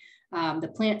tape,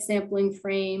 the plant sampling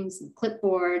frames, the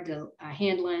clipboard, the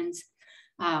hand lens.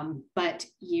 But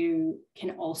you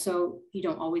can also, you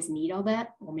don't always need all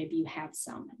that, or maybe you have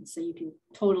some, and so you can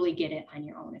totally get it on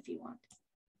your own if you want.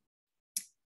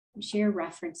 We share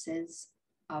references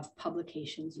of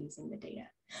publications using the data.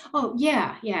 Oh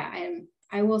yeah,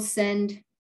 I will send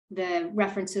the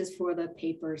references for the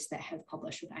papers that have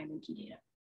published with IMMP data.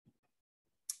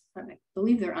 I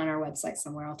believe they're on our website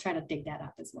somewhere. I'll try to dig that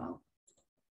up as well.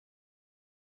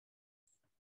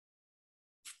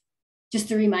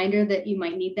 Just a reminder that you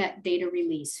might need that data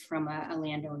release from a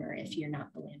landowner if you're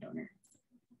not the landowner.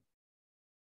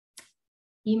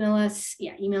 Email us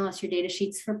your data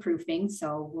sheets for proofing.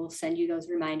 So we'll send you those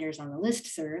reminders on the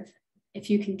listserv.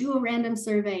 If you can do a random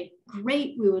survey,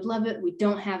 great, we would love it. We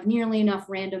don't have nearly enough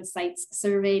random sites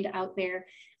surveyed out there,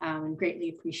 and greatly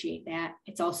appreciate that.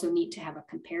 It's also neat to have a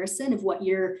comparison of what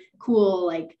your cool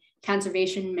like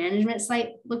conservation management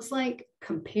site looks like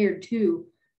compared to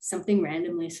something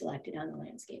randomly selected on the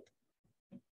landscape.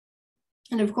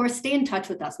 And of course, stay in touch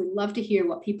with us. We'd love to hear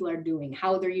what people are doing,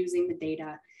 how they're using the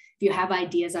data. If you have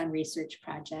ideas on research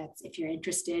projects, if you're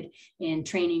interested in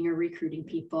training or recruiting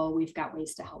people, we've got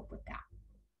ways to help with that.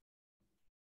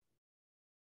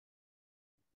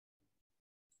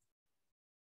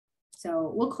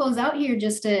 So we'll close out here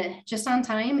just on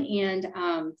time. And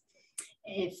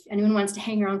if anyone wants to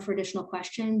hang around for additional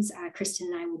questions,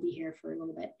 Kristen and I will be here for a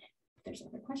little bit if there's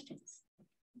other questions.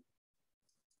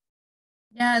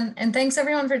 Yeah, and thanks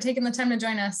everyone for taking the time to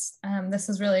join us. This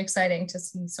is really exciting to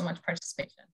see so much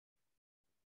participation.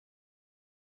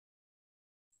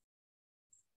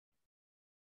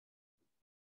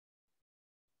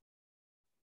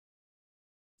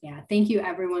 Yeah, thank you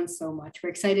everyone so much. We're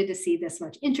excited to see this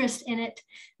much interest in it.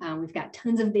 We've got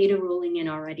tons of data rolling in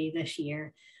already this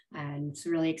year. And it's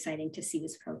really exciting to see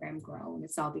this program grow, and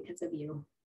it's all because of you.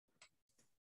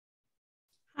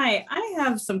 Hi, I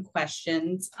have some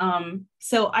questions.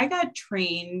 So I got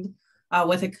trained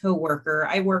with a coworker.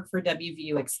 I work for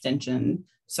WVU Extension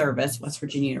Service, West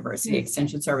Virginia University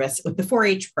Extension Service, with the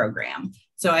 4-H program.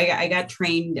 So I got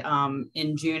trained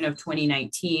in June of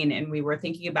 2019, and we were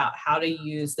thinking about how to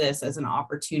use this as an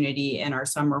opportunity in our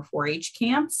summer 4-H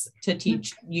camps to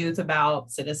teach youth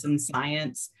about citizen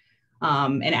science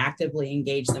and actively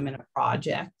engage them in a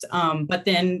project. But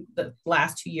then the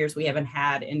last 2 years, we haven't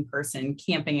had in-person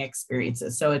camping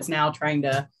experiences. So it's now trying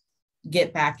to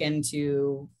get back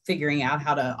into figuring out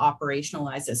how to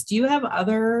operationalize this. Do you have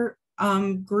other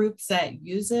groups that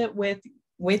use it with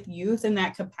youth in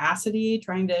that capacity,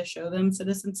 trying to show them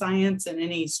citizen science, and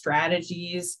any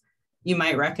strategies you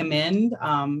might recommend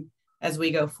as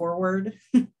we go forward?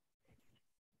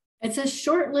 It's a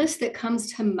short list that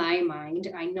comes to my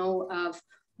mind. I know of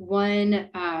one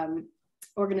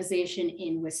organization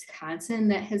in Wisconsin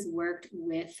that has worked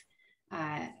with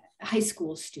high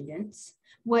school students.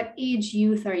 What age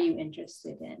youth are you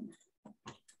interested in?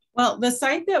 Well, the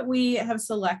site that we have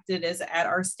selected is at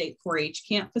our state 4-H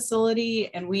camp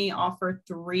facility, and we offer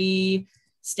 3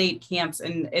 state camps,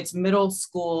 and it's middle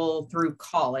school through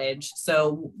college.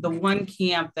 So the one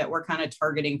camp that we're kind of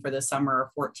targeting for the summer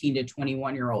are 14 to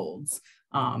 21-year-olds.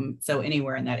 So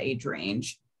anywhere in that age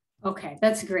range. Okay,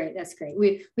 that's great. That's great.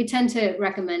 We tend to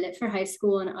recommend it for high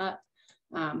school and up,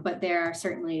 but there are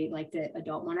certainly, like the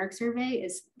Adult Monarch Survey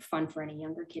is fun for any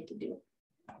younger kid to do.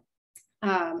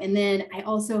 And then I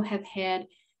also have had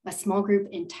a small group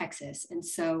in Texas. And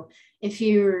so if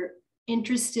you're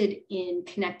interested in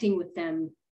connecting with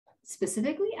them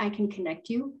specifically, I can connect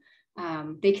you.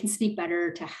 They can speak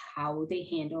better to how they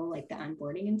handle like the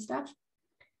onboarding and stuff.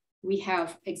 We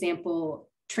have example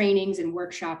trainings and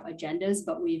workshop agendas,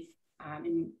 but we've,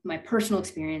 in my personal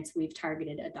experience, we've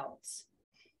targeted adults.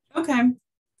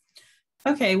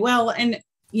 Okay, well, and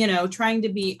trying to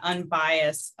be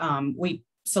unbiased, we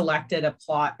selected a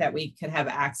plot that we could have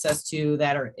access to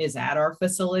that is at our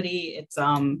facility.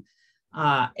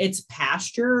 It's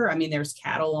pasture. I mean, there's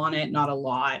cattle on it, not a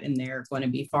lot, and they're going to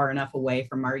be far enough away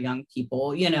from our young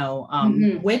people.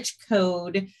 Which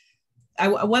code? I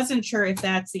wasn't sure if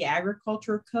that's the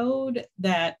agriculture code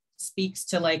that speaks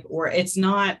to or it's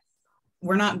not.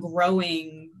 We're not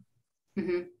growing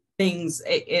things.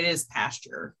 It is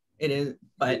pasture. It is,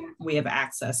 but we have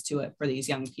access to it for these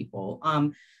young people.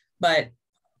 But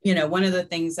one of the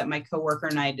things that my coworker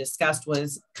and I discussed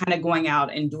was kind of going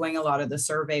out and doing a lot of the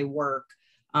survey work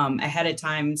ahead of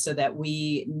time so that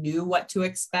we knew what to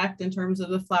expect in terms of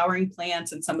the flowering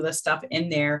plants and some of the stuff in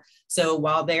there. So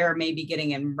while they're maybe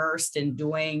getting immersed in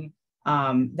doing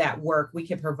that work, we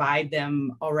could provide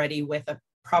them already with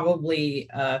probably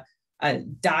a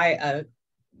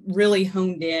really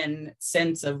honed in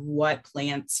sense of what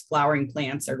flowering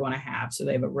plants are going to have. So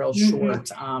they have a real short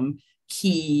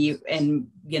key, and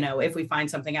if we find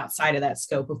something outside of that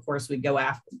scope, of course we go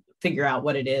figure out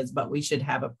what it is, but we should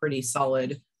have a pretty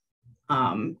solid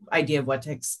idea of what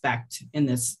to expect in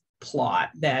this plot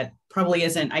that probably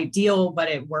isn't ideal, but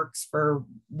it works for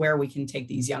where we can take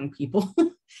these young people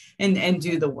and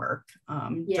do the work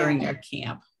during their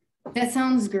camp. That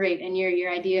sounds great. And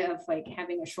your idea of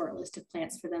having a short list of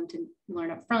plants for them to learn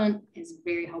up front is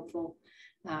very helpful.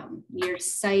 Your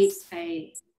site,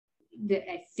 I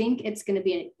think it's going to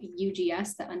be a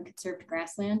UGS, the unconserved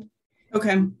grassland.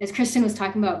 Okay. As Kristen was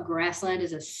talking about, grassland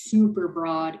is a super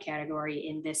broad category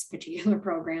in this particular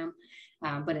program,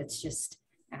 but it's just,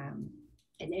 and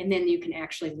then you can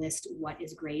actually list what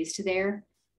is grazed there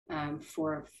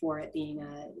for it being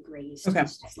a grazed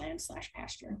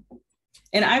land/pasture.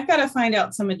 And I've got to find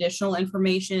out some additional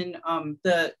information.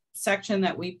 The section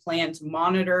that we plan to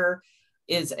monitor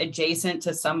is adjacent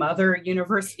to some other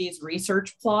university's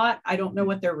research plot. I don't know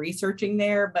what they're researching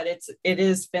there, but it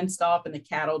is fenced off and the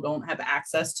cattle don't have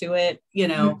access to it,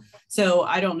 So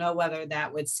I don't know whether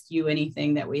that would skew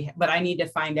anything but I need to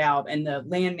find out. And the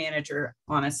land manager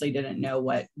honestly didn't know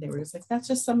what they were just like,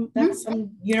 that's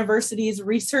some university's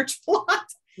research plot.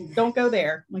 Don't go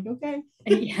there. I'm like, okay.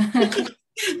 Yeah.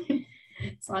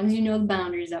 As long as you know the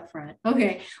boundaries up front.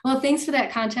 Okay. Well, thanks for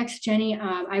that context, Jenny.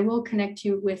 I will connect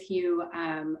with you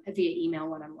via email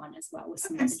one-on-one as well with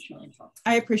some additional info.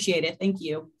 I appreciate it. Thank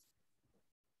you.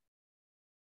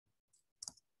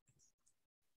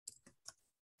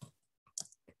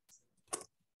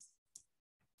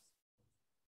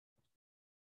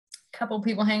 Couple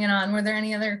people hanging on. Were there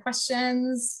any other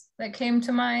questions that came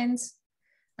to mind?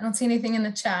 I don't see anything in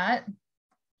the chat.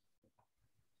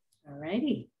 All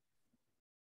righty.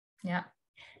 Yeah.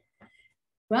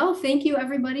 Well, thank you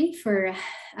everybody for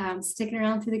sticking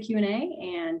around through the Q&A,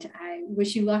 and I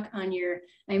wish you luck on your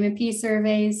IMMP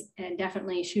surveys, and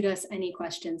definitely shoot us any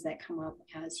questions that come up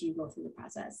as you go through the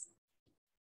process.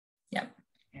 Yep.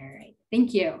 All right.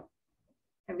 Thank you.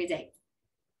 Have a good day.